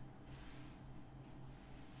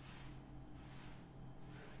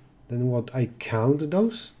 Then what? I count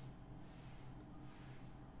those?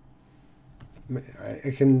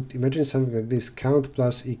 I can imagine something like this. Count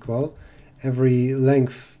plus equal every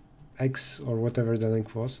length x or whatever the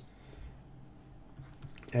length was.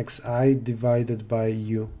 xi divided by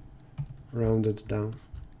u, rounded down.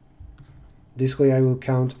 This way I will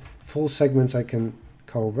count full segments I can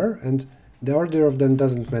cover, and the order of them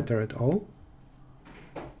doesn't matter at all.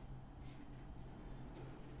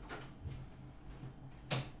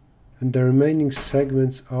 And the remaining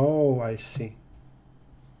segments, oh, I see.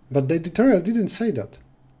 But the tutorial didn't say that.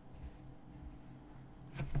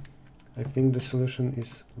 I think the solution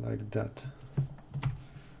is like that.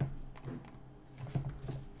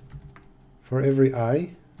 For every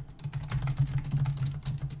I,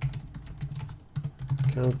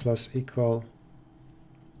 count plus equal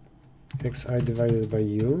xi divided by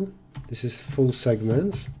u. This is full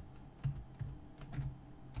segments.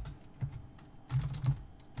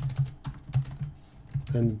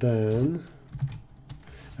 And then,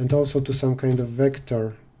 and also to some kind of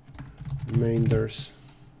vector remainders.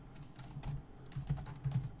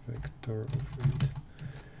 Vector of it.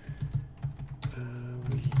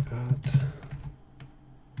 We add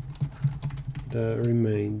the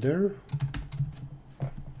remainder.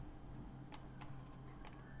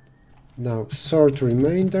 Now sort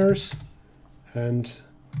remainders and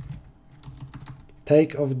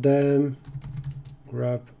take of them,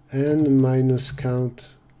 grab n minus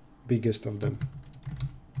count biggest of them.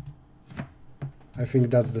 I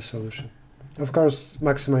think that's the solution. Of course,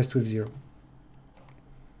 maximized with 0.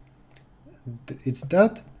 It's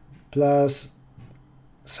that plus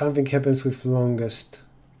something happens with longest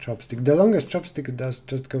chopstick. The longest chopstick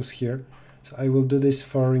just goes here. So I will do this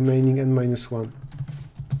for remaining n minus 1.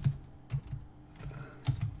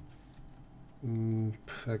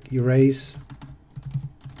 Like erase,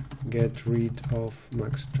 get rid of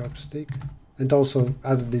max chopstick, and also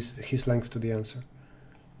add his length to the answer.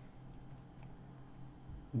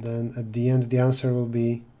 Then at the end the answer will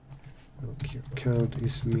be, okay, count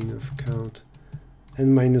is mean of count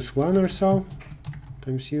n minus 1 or so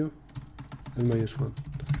times u, n minus 1,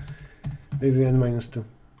 maybe n minus 2,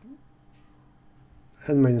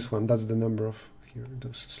 n minus 1, that's the number of here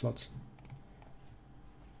those slots.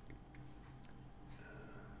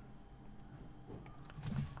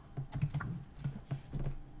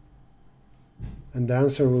 And the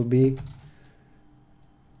answer will be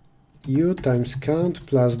u times count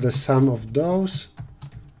plus the sum of those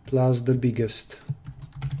plus the biggest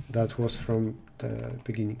that was from the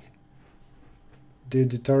beginning. The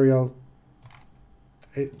tutorial,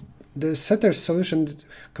 the setter's solution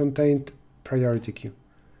contained priority queue.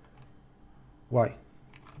 Why?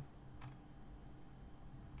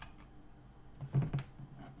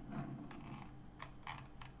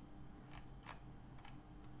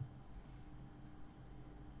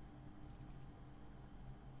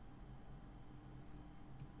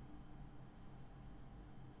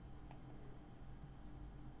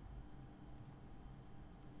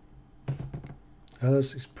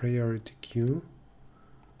 Else is priority queue.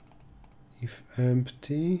 If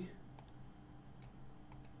empty,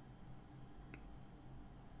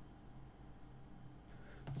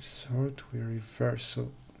 sort, we reverse.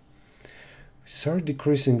 So we sort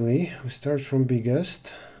decreasingly. We start from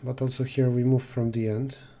biggest, but also here we move from the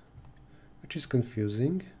end, which is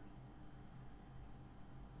confusing.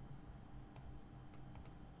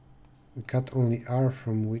 We cut only R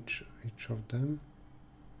from each of them.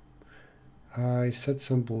 I said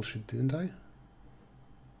some bullshit, didn't I?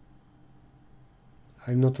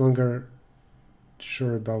 I'm no longer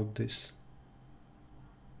sure about this.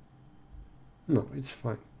 No, it's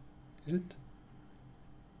fine. Is it?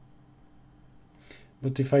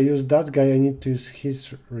 But if I use that guy, I need to use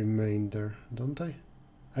his remainder, don't I?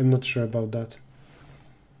 I'm not sure about that.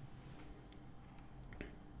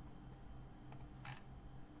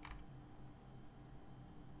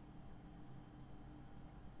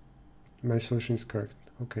 My solution is correct.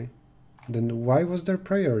 Okay. Then why was there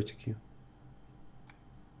priority queue?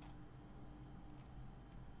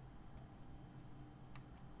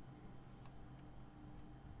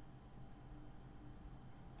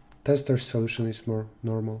 Tester's solution is more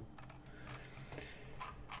normal.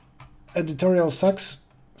 Editorial sucks.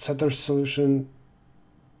 Setter's solution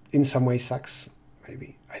in some way sucks.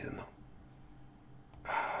 Maybe. I don't know.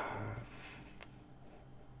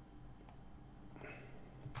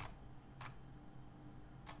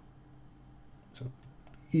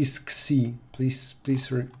 ISC, please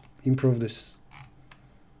improve this.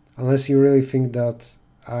 Unless you really think that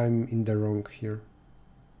I'm in the wrong here.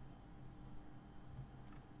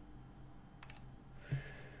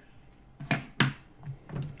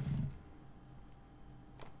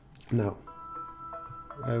 Now,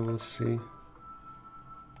 I will see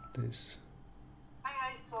this. Hi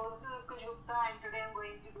guys, so this is Kushgupta and today I'm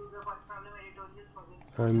going to do the word problem editorial for this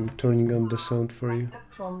I'm turning on the sound for you.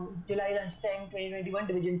 From July Lunchtime 2021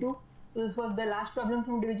 Division 2. So this was the last problem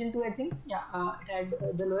from Division 2, I think. Yeah, it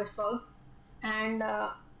had the lowest solves. And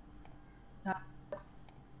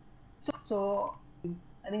so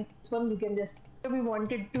I think this one we can just, we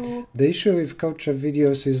wanted to... The issue with Codechef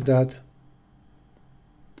videos is that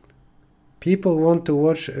people want to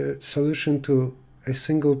watch a solution to a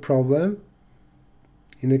single problem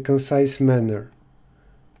in a concise manner.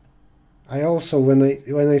 I also, when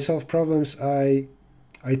I solve problems, I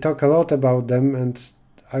talk a lot about them, and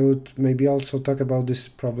I would maybe also talk about this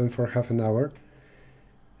problem for half an hour,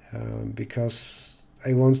 because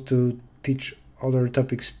I want to teach other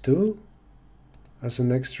topics too as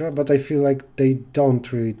an extra, but I feel like they don't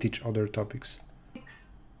really teach other topics.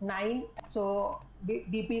 9, so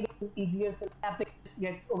DP easier, so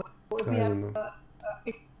gets over. So I don't know.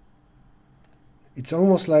 It's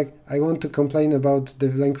almost like I want to complain about the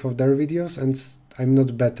length of their videos, and I'm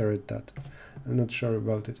not better at that. I'm not sure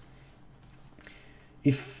about it.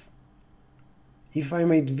 If I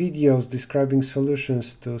made videos describing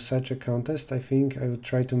solutions to such a contest, I think I would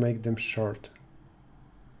try to make them short.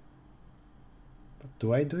 But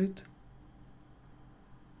do I do it?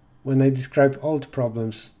 When I describe old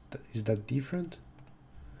problems, is that different?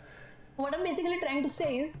 What I'm basically trying to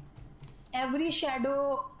say is, every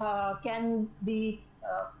shadow can be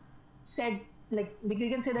said, like you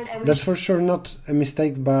can say that every... That's for sure not a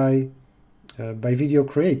mistake by video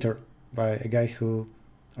creator, by a guy who,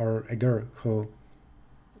 or a girl who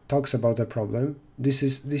talks about a problem.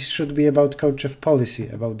 This should be about Codechef policy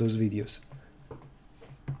about those videos.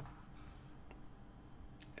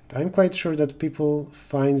 I'm quite sure that people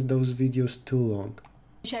find those videos too long.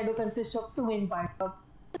 Shadow consists of two main parts.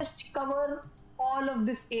 Just cover all of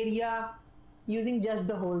this area using just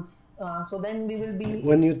the holes. So then we will be...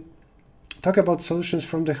 When you talk about solutions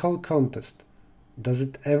from the whole contest, does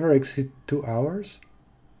it ever exceed 2 hours?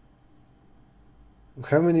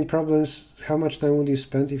 How many problems, how much time would you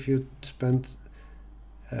spend if you spent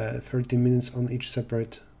 30 minutes on each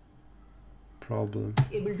separate problem?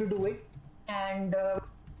 Able to do it, and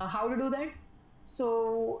how to do that?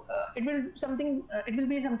 So it will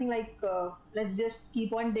be something like, let's just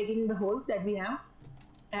keep on digging the holes that we have,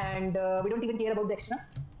 and we don't even care about the extra.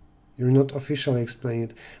 You're not officially explaining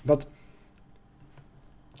it, but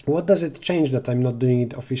what does it change that I'm not doing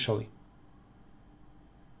it officially?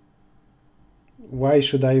 Why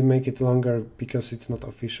should I make it longer because it's not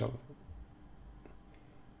official?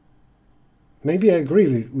 Maybe I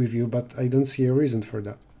agree with you, but I don't see a reason for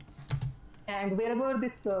that. And wherever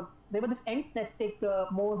this ends, let's take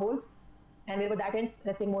more holes, and wherever that ends,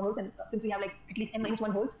 let's take more holes. And since we have like at least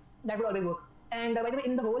n-1 holes, that will always work. And by the way,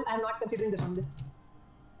 in the hole, I'm not considering this one. This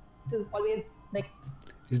is always like...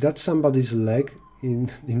 Is that somebody's leg in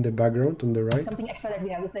the background on the right? Something extra that we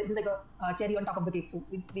have. This is like a cherry on top of the cake. So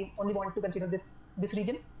we only want to consider this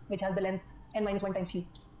region, which has the length n-1 times q.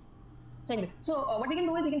 So anyway, what we can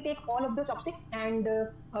do is we can take all of the chopsticks, and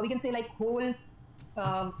we can say like whole...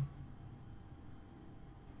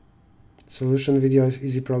 Solution video is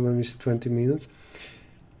easy problem is 20 minutes.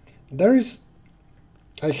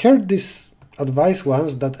 I heard this advice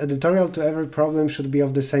once that editorial to every problem should be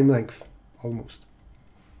of the same length, almost.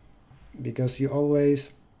 Because you're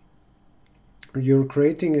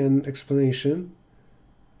creating an explanation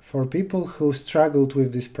for people who struggled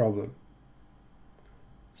with this problem.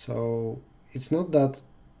 So it's not that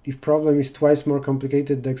if problem is twice more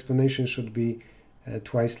complicated, the explanation should be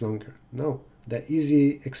twice longer. No, the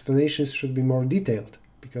easy explanations should be more detailed,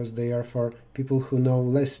 because they are for people who know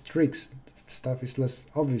less tricks. Stuff is less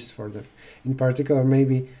obvious for them. In particular,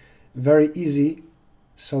 maybe very easy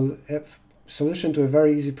solution to a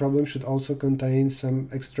very easy problem should also contain some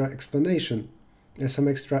extra explanation, some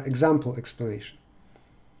extra example explanation.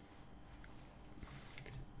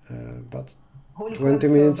 But 20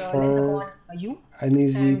 minutes for an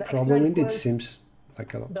easy problem indeed seems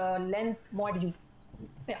like a lot. The length mod u.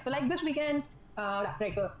 So yeah, so like this we can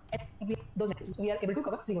we are able to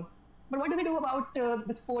cover 3 holes. But what do we do about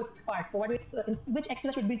this fourth part? So which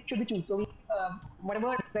extra should we choose? So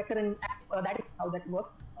whatever vector and that is how that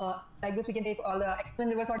works. Like this we can take all the explain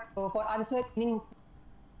reverse order for answer.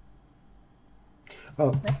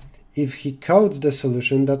 Well, if he codes the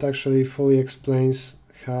solution, that actually fully explains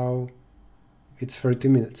how it's 30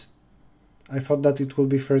 minutes. I thought that it will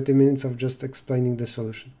be 30 minutes of just explaining the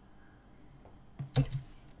solution.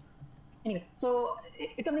 Anyway, so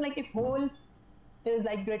it's something like if whole is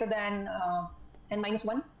like greater than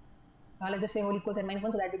n-1, let's just say whole equals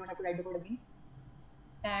n-1, so that we don't have to write the code again.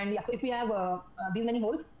 And yeah, so if we have these many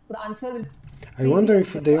holes, the answer will. I wonder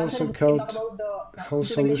if they also talk code about the whole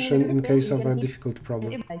solution in case of a difficult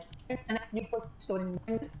problem. And you put store in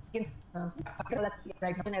this against that's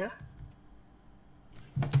right now an error.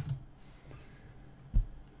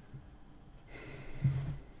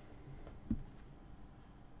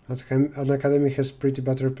 Unacademy has pretty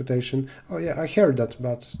bad reputation. Oh yeah, I heard that,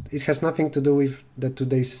 but it has nothing to do with the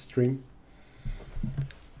today's stream.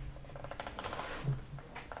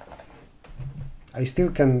 I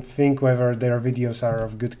still can think whether their videos are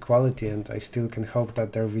of good quality, and I still can hope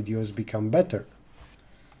that their videos become better.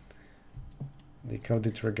 They code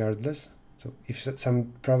it regardless. So if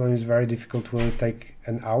some problem is very difficult, will it take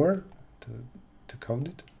an hour to code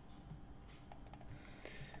it?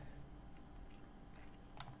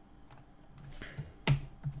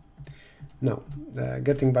 Now,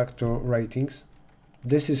 getting back to ratings,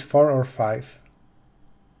 this is 4 or 5.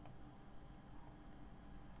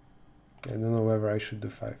 I don't know whether I should do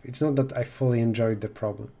 5. It's not that I fully enjoyed the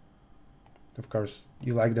problem. Of course,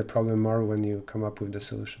 you like the problem more when you come up with the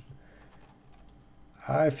solution.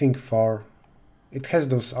 I think 4. It has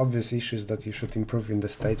those obvious issues that you should improve in the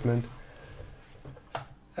statement.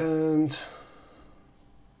 And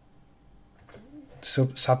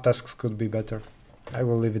subtasks could be better. I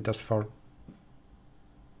will leave it as 4.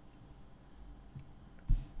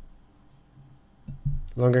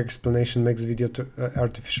 Longer explanation makes video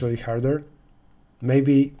artificially harder.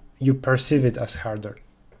 Maybe you perceive it as harder.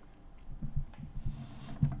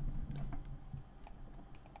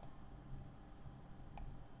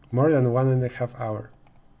 More than 1.5 hours.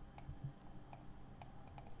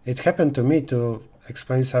 It happened to me to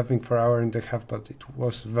explain something for 1.5 hours, but it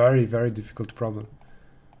was very, very difficult problem.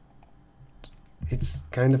 It's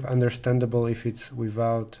kind of understandable if it's with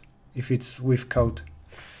code.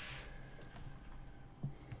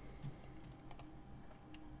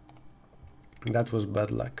 That was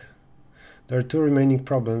bad luck. There are 2 remaining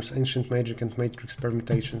problems, ancient magic and matrix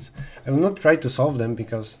permutations. I will not try to solve them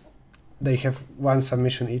because they have 1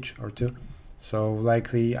 submission each or 2. So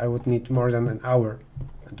likely I would need more than an hour,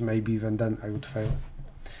 and maybe even then I would fail.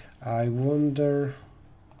 I wonder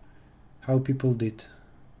how people did.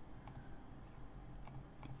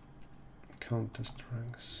 Contest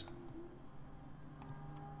ranks.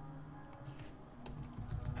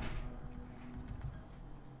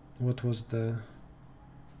 What was the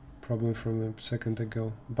problem from a second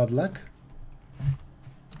ago? Bad luck?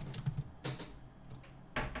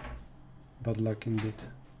 Bad luck indeed.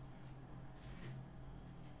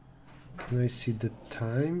 Can I see the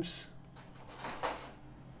times?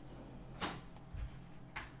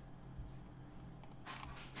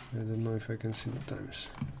 I don't know if I can see the times.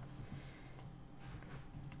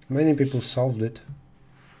 Many people solved it.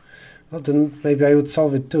 Well, then maybe I would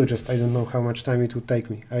solve it too, just I don't know how much time it would take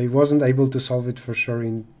me. I wasn't able to solve it for sure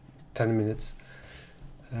in 10 minutes.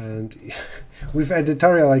 And with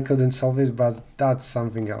editorial I couldn't solve it, but that's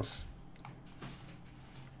something else.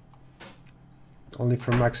 Only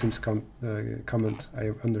from Maxim's comment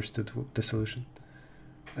I understood the solution.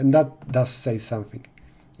 And that does say something.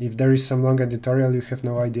 If there is some long editorial, you have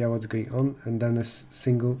no idea what's going on, and then a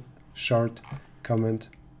single short comment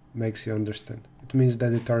makes you understand. It means the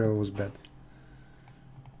editorial was bad.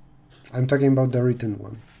 I'm talking about the written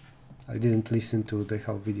one. I didn't listen to the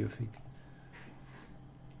whole video thing.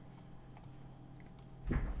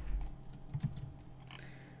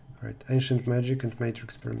 Right, ancient magic and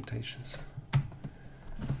matrix permutations.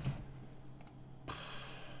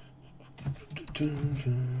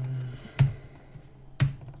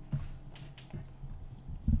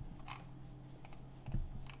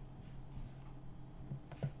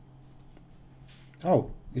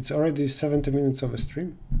 Oh, it's already 70 minutes of a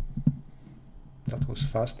stream. That was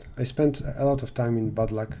fast. I spent a lot of time in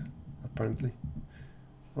bad luck, apparently.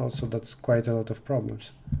 Also, that's quite a lot of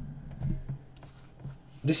problems.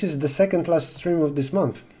 This is the second last stream of this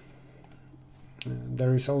month.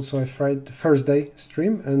 There is also a Thursday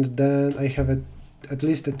stream, and then I have at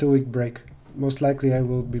least a 2-week break. Most likely I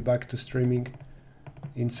will be back to streaming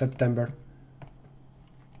in September.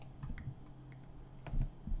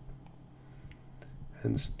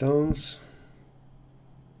 And stones,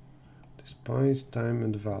 this points, time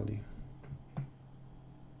and value.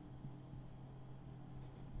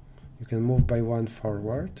 You can move by 1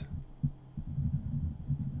 forward.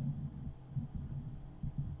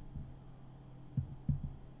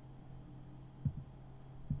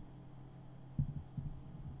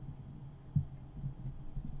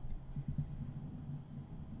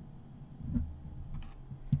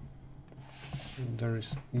 There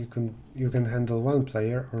is you can handle 1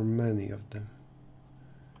 player or many of them.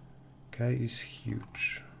 Okay, is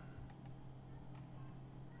huge.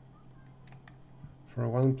 For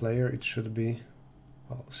one player it should be,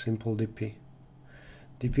 well, simple dp.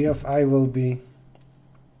 dp of I will be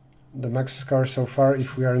the max score so far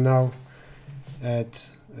if we are now at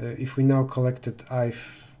if we now collected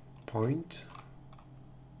ith point.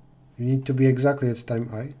 You need to be exactly at time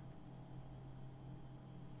I.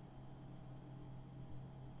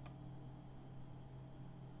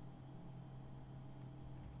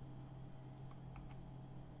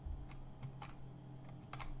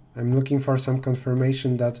 I'm looking for some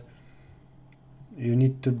confirmation that you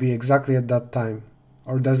need to be exactly at that time,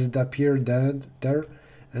 or does it appear there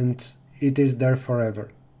and it is there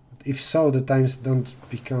forever? If so, the times don't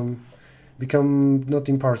become not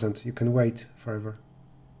important. You can wait forever.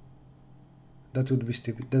 That would be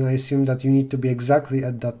stupid. Then I assume that you need to be exactly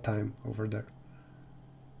at that time over there.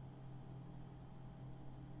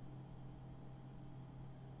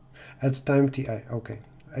 At time ti, okay,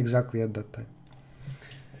 exactly at that time.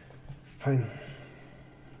 Fine.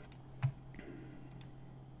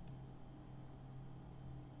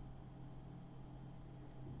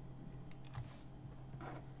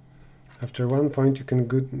 After one point you can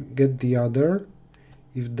get the other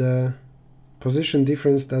if the position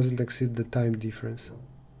difference doesn't exceed the time difference. So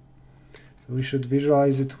we should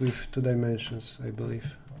visualize it with 2 dimensions, I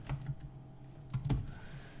believe.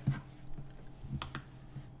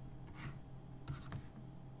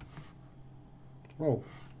 Whoa.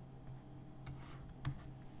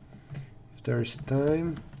 If there is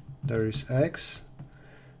time, there is x,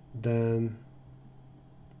 then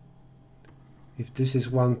if this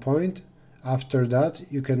is 1 point, after that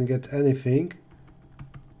you can get anything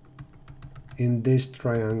in this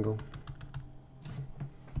triangle.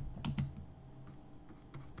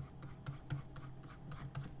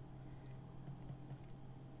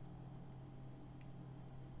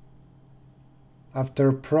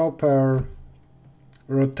 After proper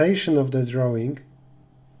rotation of the drawing,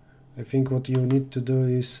 I think what you need to do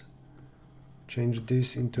is change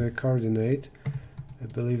this into a coordinate. I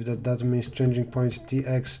believe that means changing point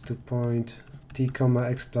tx to point t comma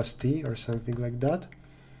x plus t or something like that.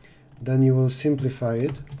 Then you will simplify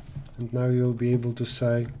it, and now you will be able to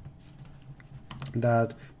say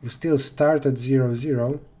that you still start at 0,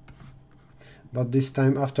 0, but this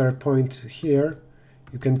time after a point here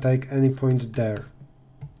you can take any point there.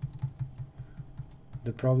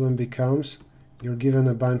 The problem becomes you're given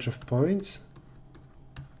a bunch of points,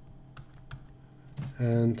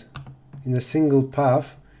 and in a single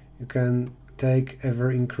path you can take ever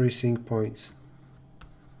increasing points.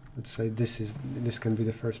 Let's say this can be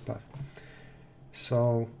the first path.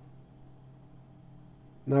 So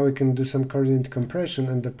now we can do some coordinate compression,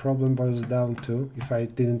 and the problem boils down to, if I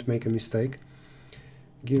didn't make a mistake,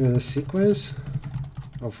 given a sequence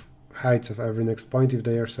of heights of every next point if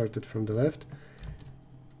they are sorted from the left,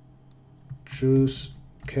 choose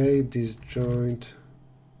k disjoint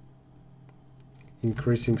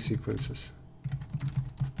increasing sequences,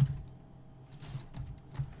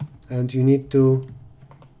 and you need to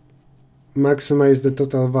maximize the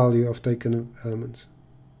total value of taken elements.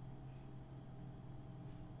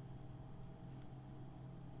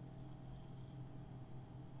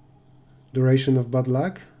 Duration of bad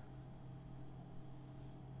luck.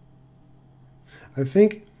 I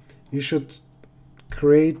think you should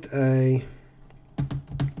create a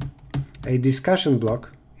discussion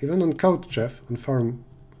block, even on Codechef, on forum,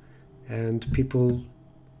 and people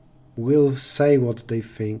will say what they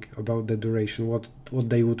think about the duration, what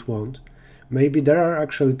they would want. Maybe there are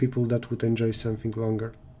actually people that would enjoy something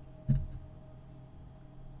longer.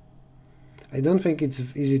 I don't think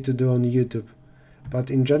it's easy to do on YouTube, but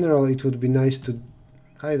in general it would be nice to...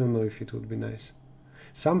 I don't know if it would be nice.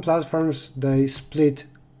 Some platforms, they split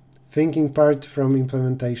thinking part from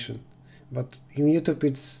implementation, but in YouTube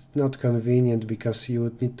it's not convenient because you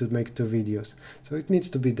would need to make 2 videos, so it needs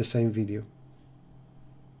to be the same video.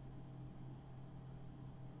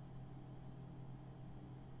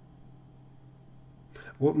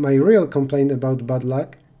 My real complaint about bad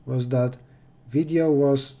luck was that video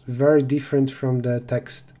was very different from the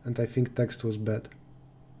text, and I think text was bad.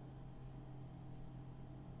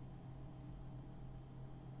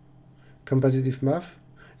 Competitive math?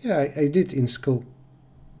 Yeah, I did in school.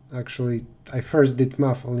 Actually, I first did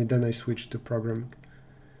math, only then I switched to programming.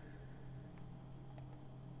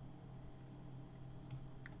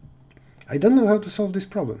 I don't know how to solve this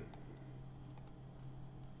problem.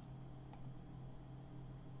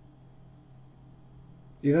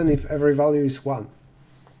 Even if every value is 1.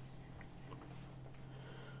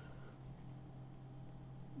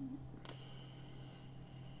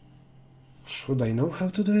 Should I know how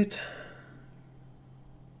to do it?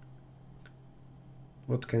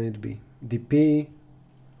 What can it be? dp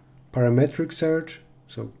parametric search,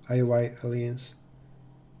 so IY aliens.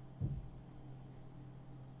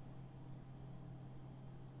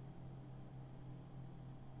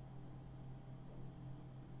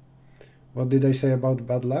 What did I say about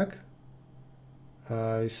bad luck?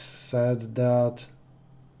 I said that,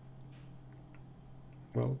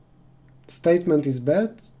 well, statement is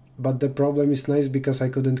bad, but the problem is nice because I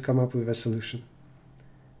couldn't come up with a solution.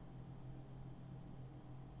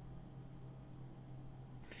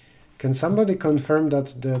 Can somebody confirm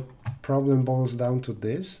that the problem boils down to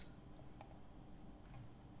this?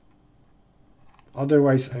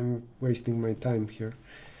 Otherwise, I'm wasting my time here.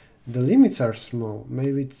 The limits are small.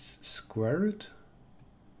 Maybe it's square root?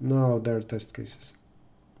 No, they're test cases.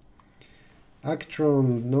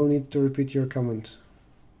 Actron, no need to repeat your comment.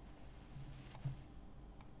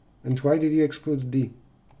 And why did you exclude D?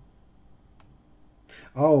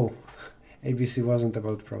 Oh, ABC wasn't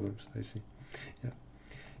about problems, I see. Yeah.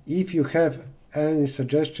 If you have any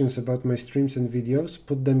suggestions about my streams and videos,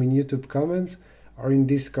 put them in YouTube comments or in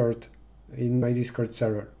Discord, in my Discord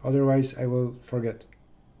server. Otherwise, I will forget.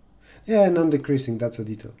 Yeah, non-decreasing, that's a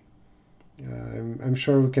detail. I'm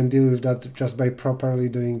sure we can deal with that just by properly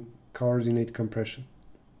doing coordinate compression.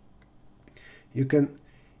 You can,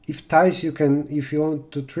 if ties, you can, if you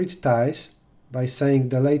want to treat ties by saying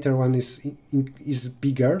the later one is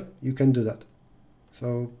bigger, you can do that.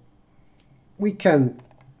 So we can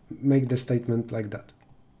make the statement like that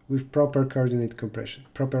with proper coordinate compression,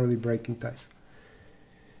 properly breaking ties.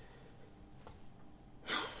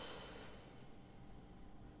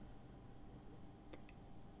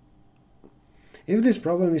 If this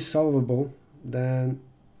problem is solvable, then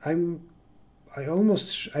I'm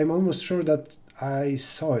almost sure that I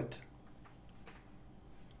saw it.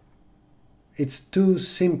 It's too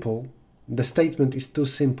simple. The statement is too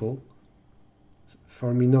simple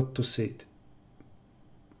for me not to see it.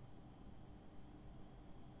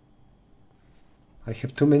 I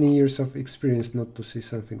have too many years of experience not to see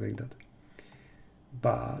something like that.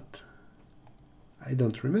 But I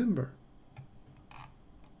don't remember.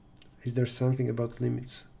 Is there something about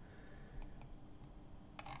limits?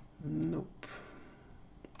 Nope.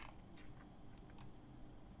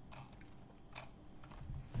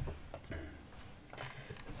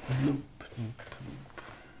 Nope.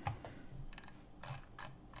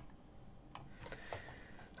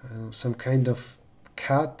 Some kind of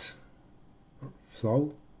cut or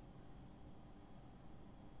flow.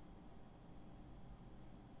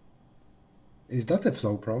 Is that a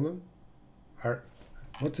flow problem?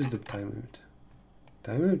 What is the time limit?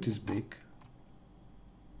 Time limit is big.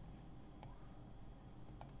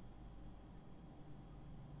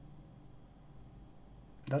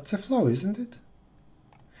 That's a flow, isn't it?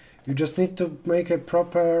 You just need to make a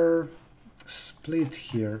proper split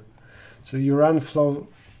here. So you run flow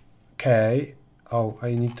K. Oh,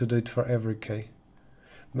 I need to do it for every K.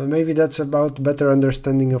 But maybe that's about better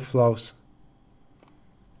understanding of flows.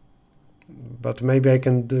 But maybe I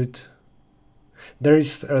can do it. There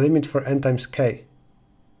is a limit for n times k,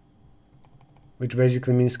 which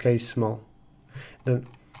basically means k is small. Then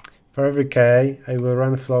for every k, I will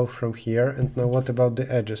run flow from here. And now what about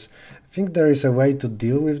the edges? I think there is a way to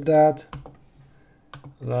deal with that.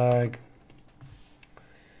 Like,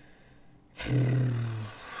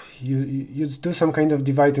 you do some kind of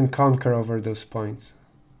divide and conquer over those points.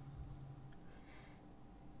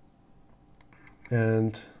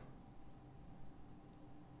 And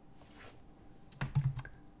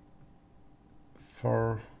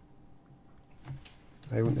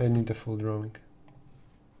I need a full drawing.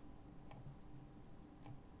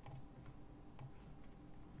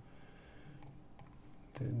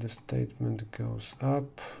 The statement goes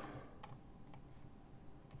up.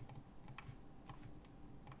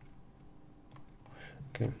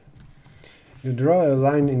 Okay. You draw a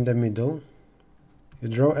line in the middle. You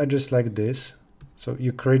draw edges like this. So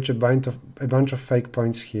you create a bunch of fake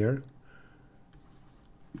points here.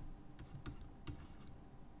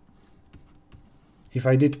 If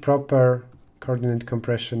I did proper coordinate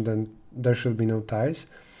compression, then there should be no ties.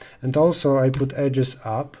 And also I put edges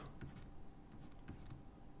up.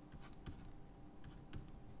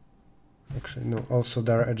 Actually, no, also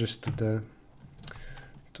there are edges to the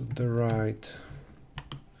right.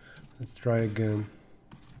 Let's try again.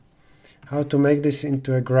 How to make this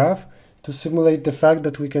into a graph? To simulate the fact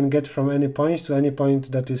that we can get from any point to any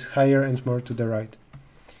point that is higher and more to the right.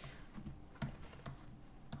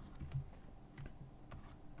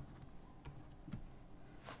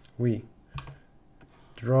 We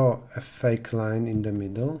draw a fake line in the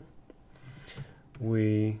middle.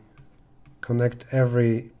 We connect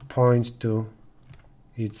every point to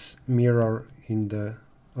its mirror in the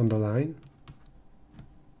on the line.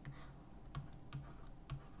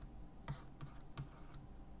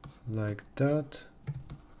 Like that.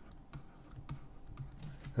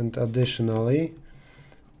 And additionally,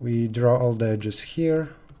 we draw all the edges here.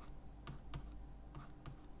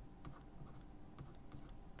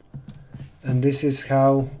 And this is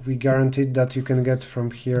how we guaranteed that you can get from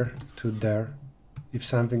here to there if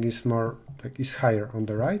something is more like is higher on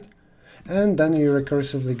the right, and then you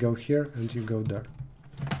recursively go here and you go there.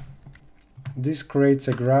 This creates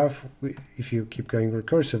a graph. If you keep going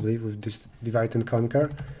recursively with this divide and conquer,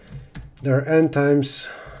 there are n times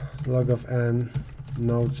log of n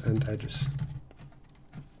nodes and edges.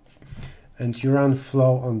 And you run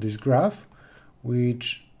flow on this graph,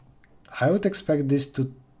 which I would expect this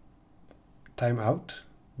to time out,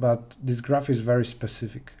 but this graph is very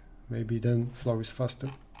specific. Maybe then flow is faster.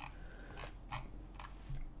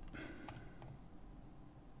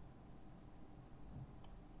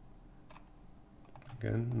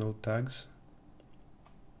 Again, no tags.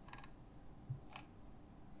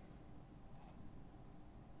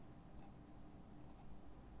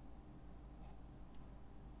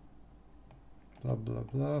 Blah, blah,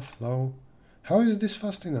 blah, flow. How is this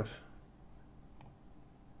fast enough?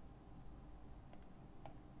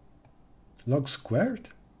 Log squared?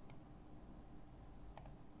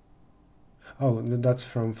 Oh, that's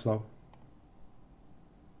from flow.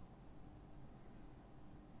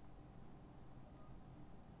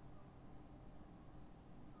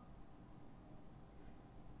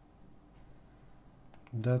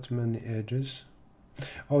 That many edges.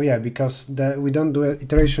 Oh yeah, because we don't do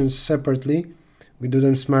iterations separately. We do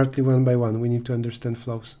them smartly one by one. We need to understand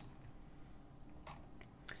flows.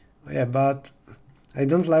 Oh yeah, but I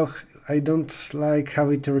don't like how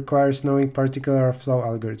it requires knowing particular flow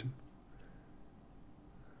algorithm.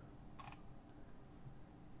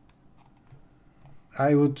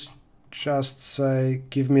 I would just say,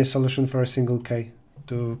 give me a solution for a single K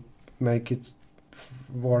to make it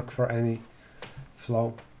work for any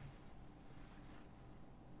flow.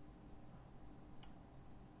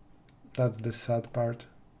 That's the sad part.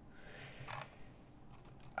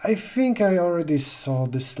 I think I already saw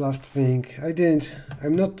this last thing. I didn't.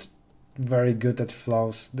 I'm not very good at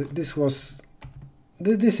flows. This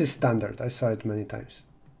is standard. I saw it many times.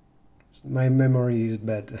 My memory is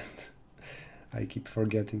bad. I keep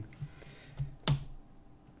forgetting.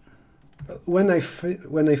 When I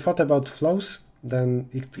thought about flows, then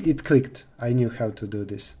it clicked. I knew how to do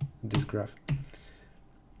this graph.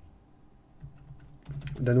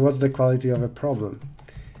 Then what's the quality of a problem?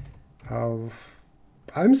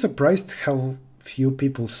 I'm surprised how few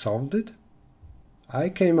people solved it. I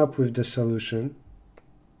came up with the solution.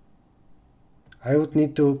 I would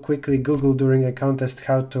need to quickly Google during a contest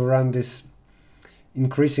how to run this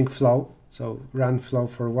increasing flow. So run flow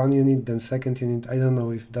for one unit, then second unit. I don't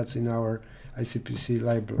know if that's in our ICPC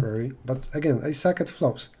library, but again, I suck at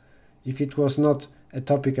flows. If it was not a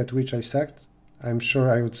topic at which I sucked, I'm sure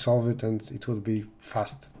I would solve it and it would be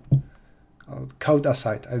fast. Code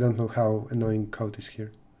aside, I don't know how annoying code is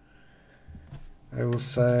here. I will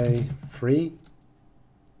say 3.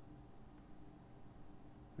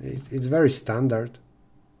 It's very standard.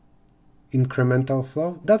 Incremental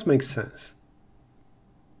flow, that makes sense.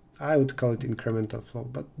 I would call it incremental flow,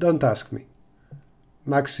 but don't ask me.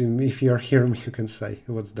 Maxim, if you're here, you can say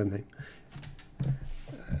what's the name.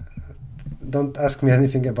 Don't ask me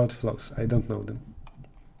anything about flows. I don't know them.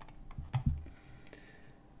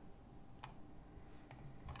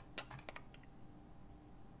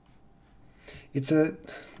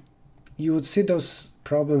 You would see those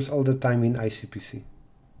problems all the time in ICPC.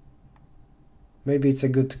 Maybe it's a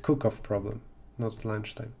good cook-off problem, not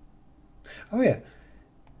lunchtime. Oh yeah,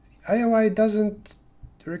 IOI doesn't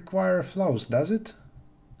require flows, does it?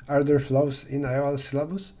 Are there flows in IOL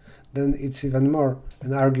syllabus? Then it's even more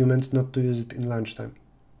an argument not to use it in lunchtime.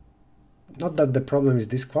 Not that the problem is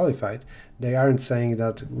disqualified. They aren't saying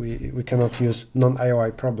that we cannot use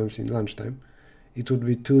non-IOI problems in lunchtime. It would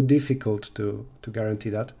be too difficult to guarantee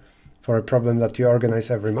that for a problem that you organize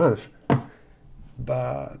every month.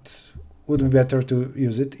 But would be better to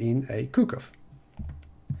use it in a cook-off.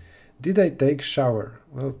 Did I take shower?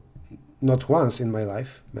 Well, not once in my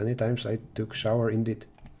life. Many times I took shower indeed.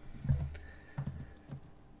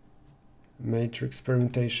 Matrix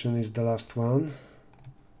permutation is the last one.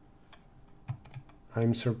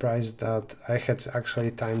 I'm surprised that I had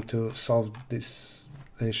actually time to solve this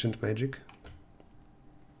ancient magic.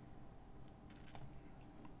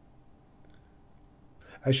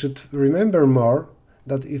 I should remember more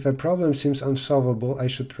that if a problem seems unsolvable, I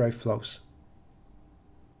should try flows.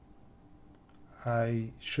 I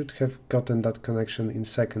should have gotten that connection in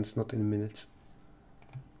seconds, not in minutes.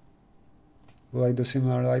 Will I do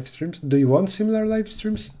similar live streams? Do you want similar live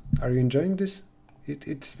streams? Are you enjoying this?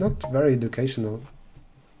 It's not very educational.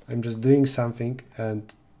 I'm just doing something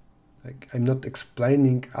and like I'm not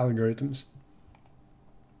explaining algorithms.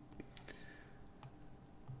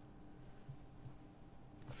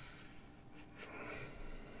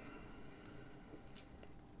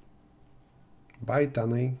 Buy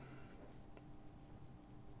Tanay.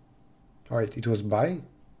 Alright, it was buy,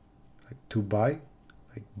 like to buy,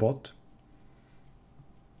 like bought.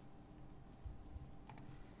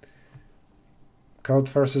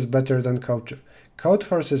 Codeforce is better than Codechef.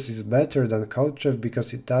 Codeforces is better than Codechef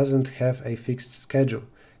because it doesn't have a fixed schedule.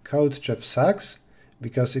 Codechef sucks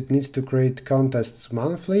because it needs to create contests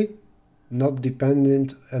monthly, not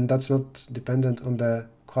dependent, and that's not dependent on the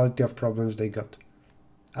quality of problems they got.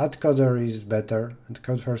 AdCoder is better and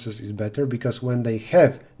Codeforces is better because when they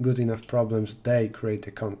have good enough problems, they create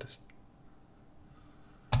a contest.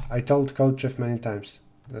 I told Codechef many times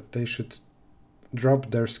that they should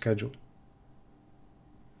drop their schedule.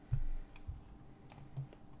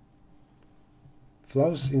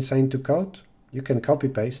 Flows insane to code, you can copy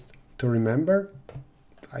paste to remember,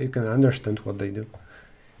 you can understand what they do.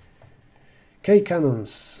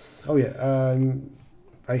 K-cannons, oh yeah,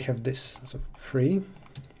 I have this, so free,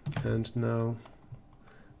 and now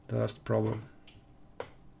the last problem.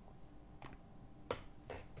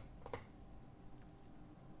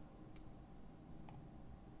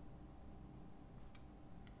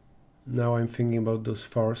 Now I'm thinking about those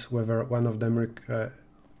fours, whether one of them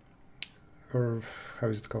or how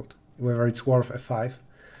is it called? Whether it's worth a 5.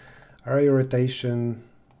 Array rotation,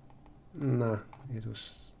 nah, it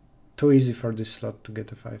was too easy for this slot to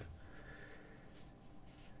get a 5.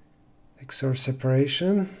 XOR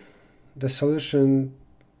separation, the solution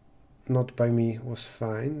not by me was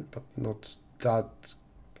fine, but not that,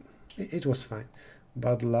 it was fine.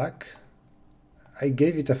 Bad luck, I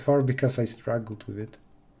gave it a 4 because I struggled with it.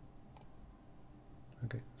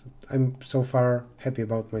 Okay, so I'm so far happy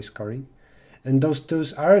about my scoring. And those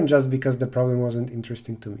 2s aren't just because the problem wasn't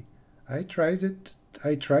interesting to me. I tried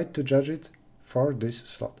to judge it for this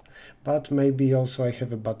slot. But maybe also I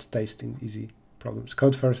have a bad taste in easy problems.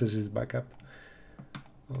 Codeforces is backup.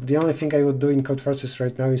 Well, the only thing I would do in Codeforces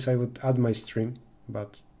right now is I would add my stream,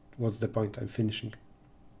 but what's the point? I'm finishing.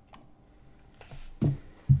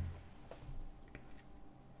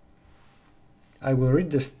 I will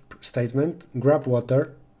read this statement, grab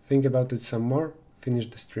water, think about it some more, finish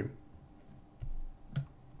the stream.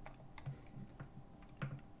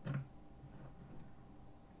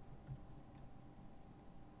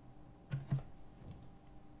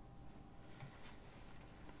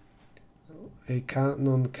 A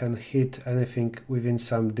cannon can hit anything within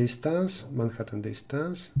some distance, Manhattan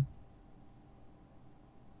distance.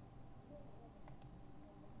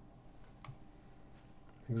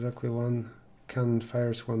 Exactly one cannon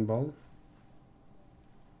fires one ball.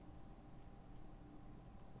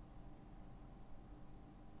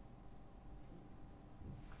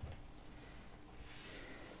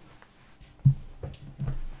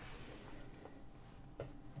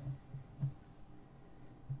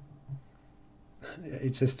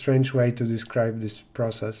 It's a strange way to describe this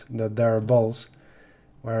process, that there are balls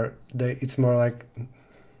where it's more like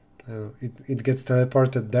it gets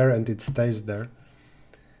teleported there and it stays there.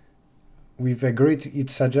 We've agreed it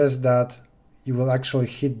suggests that you will actually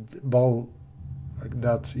hit the ball like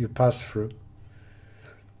that you pass through.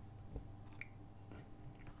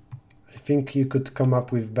 I think you could come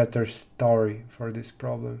up with better story for this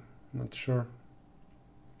problem. Not sure.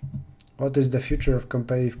 What is the future of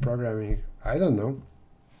competitive programming? I don't know.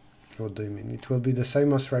 What do you mean? It will be the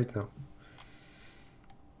same as right now.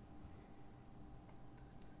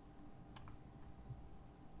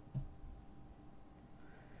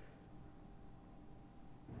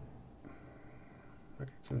 Okay,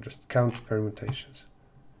 so just count permutations.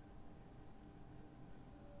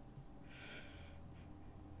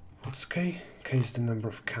 What's K? K is the number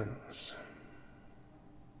of cannons.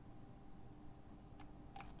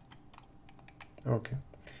 Okay.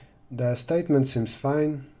 The statement seems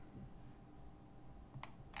fine.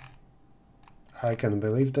 I can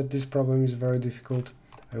believe that this problem is very difficult.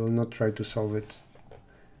 I will not try to solve it.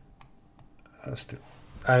 Still,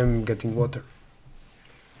 I'm getting water.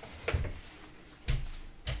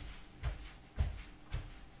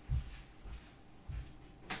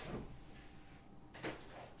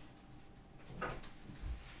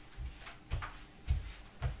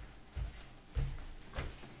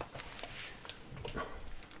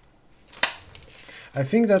 I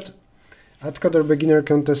think that AdCoder beginner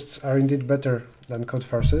contests are indeed better than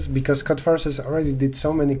Codeforces, because Codeforces already did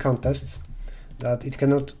so many contests that it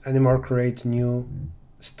cannot anymore create new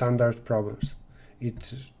standard problems.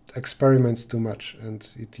 It experiments too much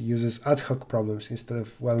and it uses ad hoc problems instead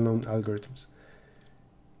of well-known algorithms.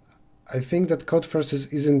 I think that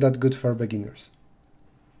Codeforces isn't that good for beginners.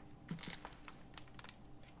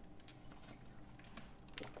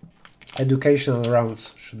 Educational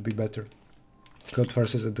rounds should be better.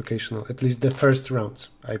 Codeforces educational, at least the first rounds.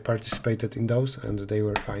 I participated in those and they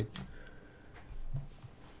were fine.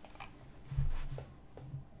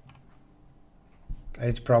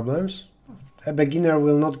 Eight problems. A beginner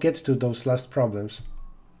will not get to those last problems,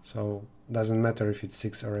 so doesn't matter if it's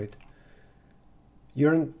 6 or 8.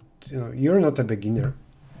 You're not a beginner.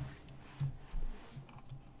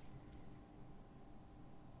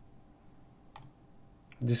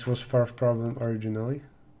 This was 4th problem originally.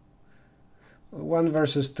 1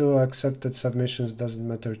 versus 2 accepted submissions doesn't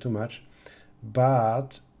matter too much,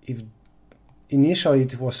 but if initially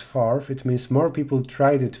it was 4th, it means more people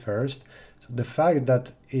tried it first. So the fact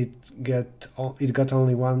that it got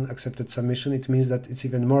only 1 accepted submission, it means that it's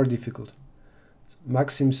even more difficult.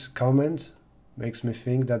 Maxim's comment makes me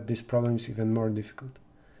think that this problem is even more difficult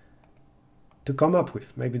to come up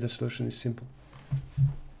with. Maybe the solution is simple.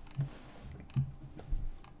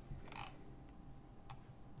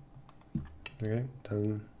 Okay,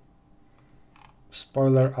 then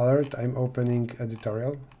spoiler alert, I'm opening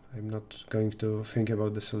editorial. I'm not going to think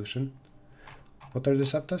about the solution. What are the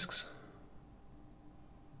subtasks?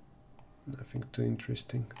 Nothing too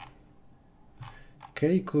interesting.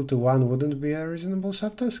 K equal to 1 wouldn't be a reasonable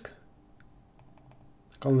subtask?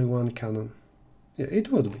 Only 1 canon. Yeah,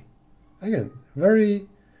 it would be. Again,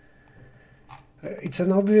 it's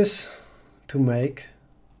an obvious to make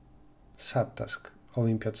subtask,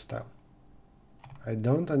 Olympiad style. I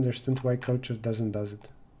don't understand why Codechef doesn't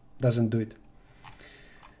do it.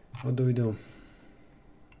 What do we do?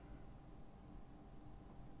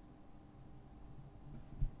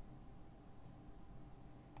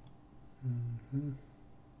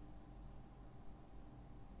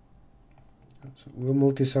 So we'll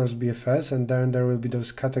multi-source BFS, and then there will be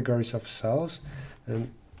those categories of cells,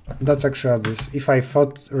 and that's actually obvious. If I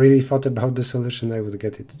really thought about the solution, I would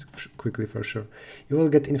get it quickly for sure. You will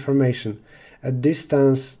get information. At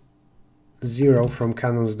distance 0 from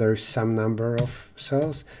canons, there is some number of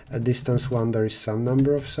cells. At distance 1, there is some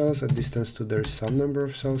number of cells. At distance 2, there is some number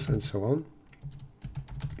of cells, and so on.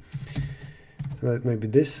 Maybe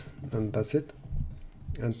this, and that's it.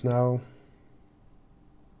 And now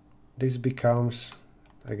this becomes,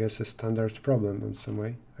 I guess, a standard problem in some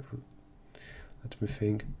way. Let me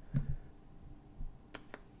think.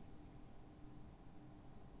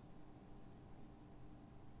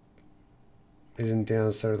 Isn't the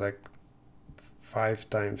answer like 5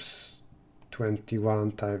 times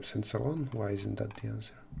 21 times and so on? Why isn't that the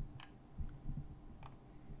answer?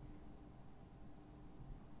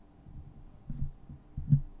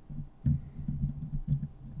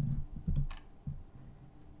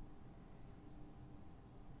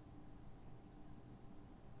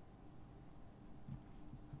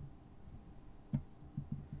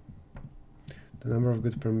 The number of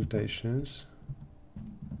good permutations.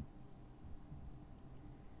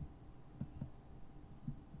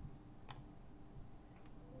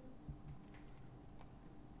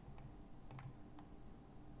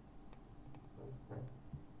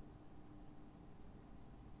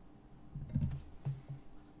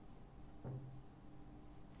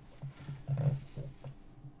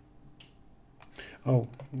 Oh,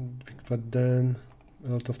 but then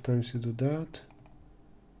a lot of times you do that.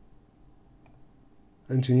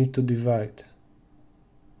 And you need to divide.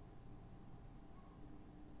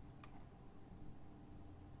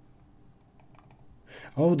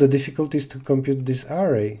 Oh, the difficulty is to compute this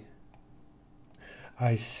array.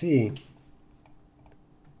 I see.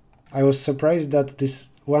 I was surprised that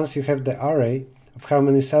once you have the array of how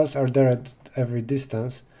many cells are there at every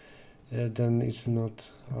distance, then it's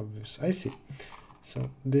not obvious. I see. So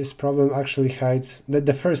this problem actually hides that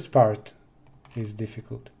the first part is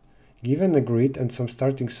difficult. Given a grid and some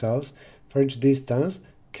starting cells, for each distance,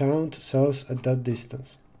 count cells at that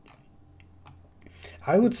distance.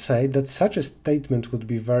 I would say that such a statement would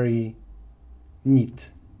be very neat.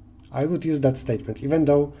 I would use that statement, even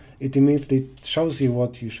though it immediately shows you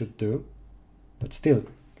what you should do, but still,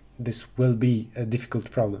 this will be a difficult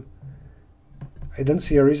problem. I don't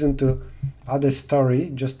see a reason to add a story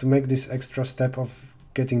just to make this extra step of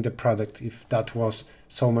getting the product, if that was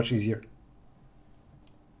so much easier.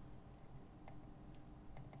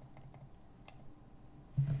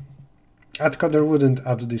 AddCoder wouldn't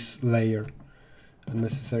add this layer,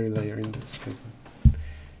 unnecessary layer in the statement.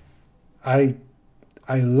 I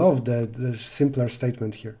love the simpler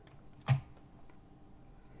statement here.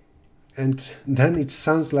 And then it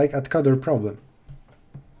sounds like AddCoder problem.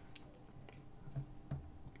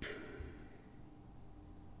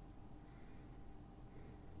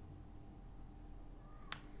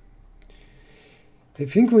 I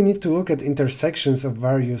think we need to look at intersections of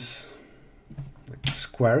various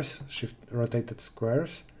squares, shift rotated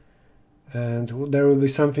squares, and there will be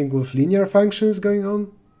something with linear functions going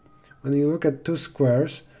on. When you look at two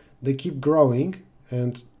squares, they keep growing,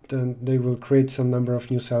 and then they will create some number of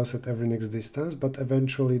new cells at every next distance, but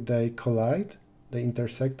eventually they collide, they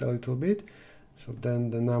intersect a little bit, so then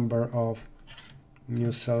the number of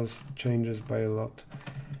new cells changes by a lot.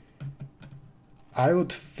 I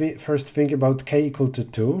would first think about k equal to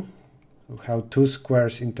 2, how two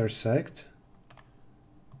squares intersect,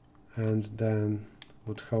 and then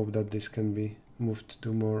would hope that this can be moved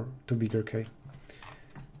to bigger k.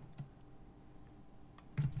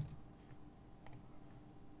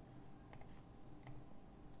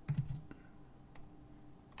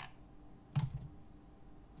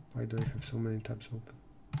 Why do I have so many tabs open?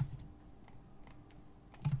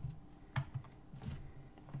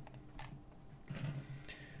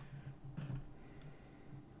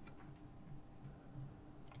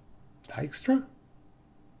 Dijkstra?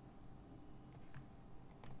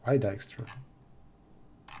 Why Dijkstra?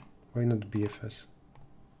 Why not BFS?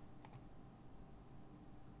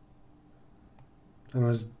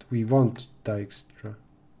 Unless we want Dijkstra.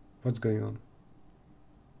 What's going on?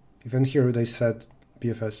 Even here they said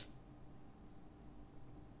BFS.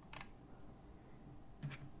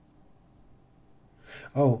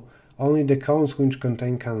 Oh, only the columns which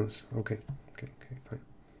contain cannons. Okay, fine.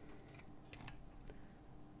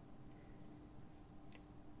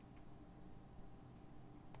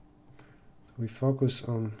 We focus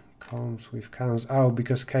on columns with cannons. Oh,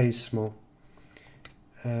 because k is small.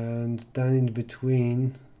 And then in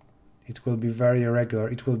between, it will be very irregular.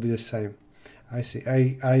 It will be the same. I see.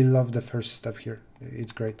 I love the first step here.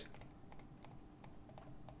 It's great.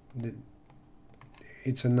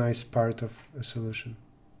 It's a nice part of a solution.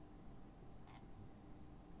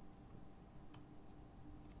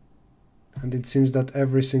 And it seems that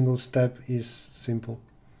every single step is simple.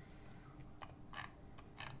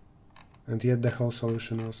 And yet the whole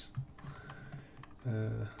solution was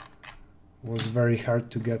very hard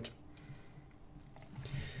to get.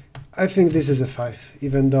 I think this is a 5,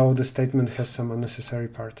 even though the statement has some unnecessary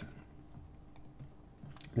part.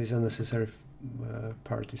 This unnecessary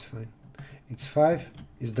part is fine. It's 5,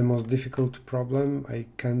 it's the most difficult problem, I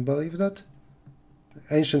can't believe that.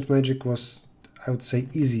 Ancient Magic was, I would say,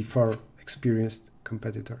 easy for experienced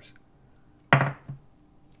competitors.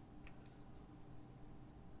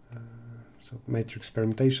 So matrix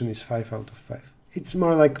permutation is 5 out of 5. It's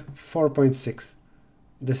more like 4.6.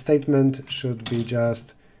 The statement should be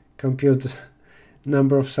just compute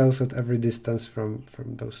number of cells at every distance from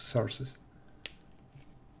those sources.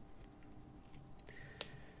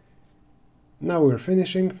 Now we're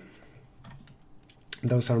finishing.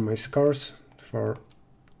 Those are my scores for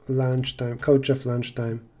lunchtime, Codechef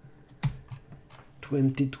lunchtime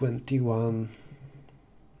 2021.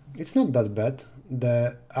 It's not that bad.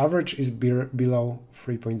 The average is below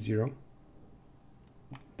 3.0.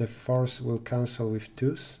 The force will cancel with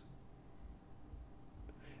 2's.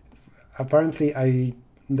 Apparently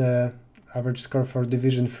the average score for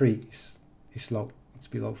division 3 is low. It's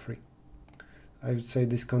below 3. I would say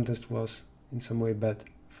this contest was in some way bad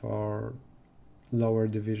for lower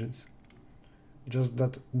divisions. Just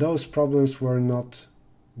that those problems were not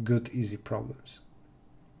good, easy problems.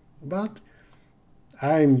 But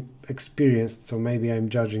I'm experienced, so maybe I'm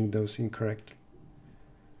judging those incorrectly.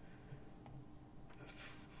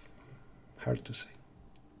 Hard to say.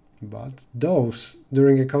 But those,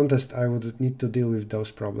 during a contest, I would need to deal with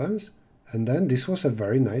those problems. And then this was a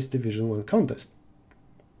very nice Division 1 contest.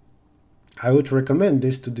 I would recommend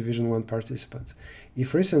this to Division 1 participants.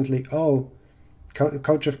 If recently all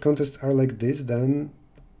Codechef contests are like this, then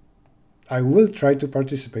I will try to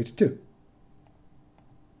participate too.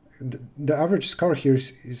 The average score here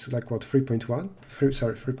is like what, 3.1?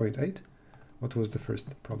 Sorry, 3.8? What was the first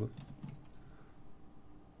problem?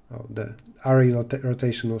 Oh, the array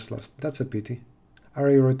rotation was lost. That's a pity.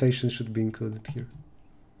 Array rotation should be included here.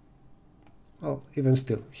 Well, even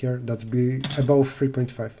still, here that's be above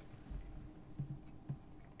 3.5.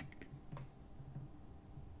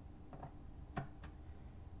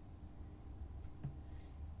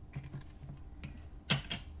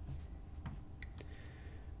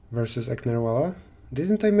 Versus Eknerwala.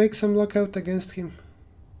 Didn't I make some lockout against him?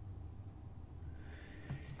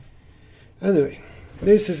 Anyway,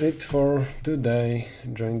 this is it for today.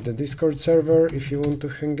 Join the Discord server if you want to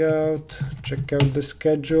hang out. Check out the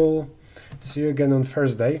schedule. See you again on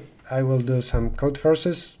Thursday. I will do some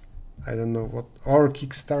Codeforces. I don't know what, or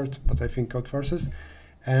Kickstart, but I think Codeforces.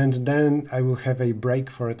 And then I will have a break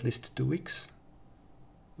for at least 2 weeks.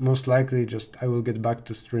 Most likely I will get back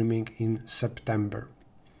to streaming in September.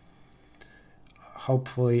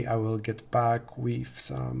 Hopefully I will get back with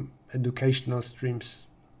some educational streams.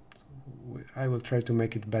 I will try to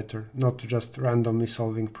make it better, not just randomly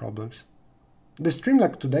solving problems. The stream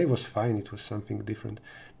like today was fine, it was something different.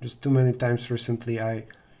 Just too many times recently I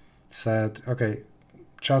said, okay,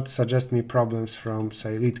 chat suggest me problems from,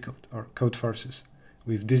 say, LeetCode or Codeforces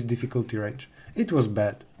with this difficulty range. It was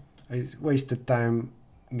bad. I wasted time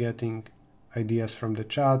getting ideas from the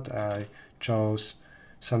chat. I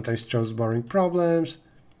sometimes chose boring problems.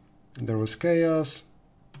 There was chaos.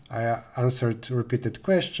 I answered repeated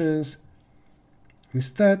questions.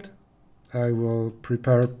 Instead, I will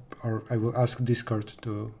prepare, or I will ask Discord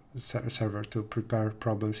to server to prepare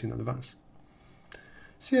problems in advance.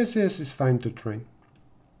 CSS is fine to train.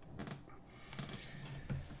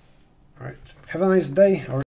 All right, have a nice day. Or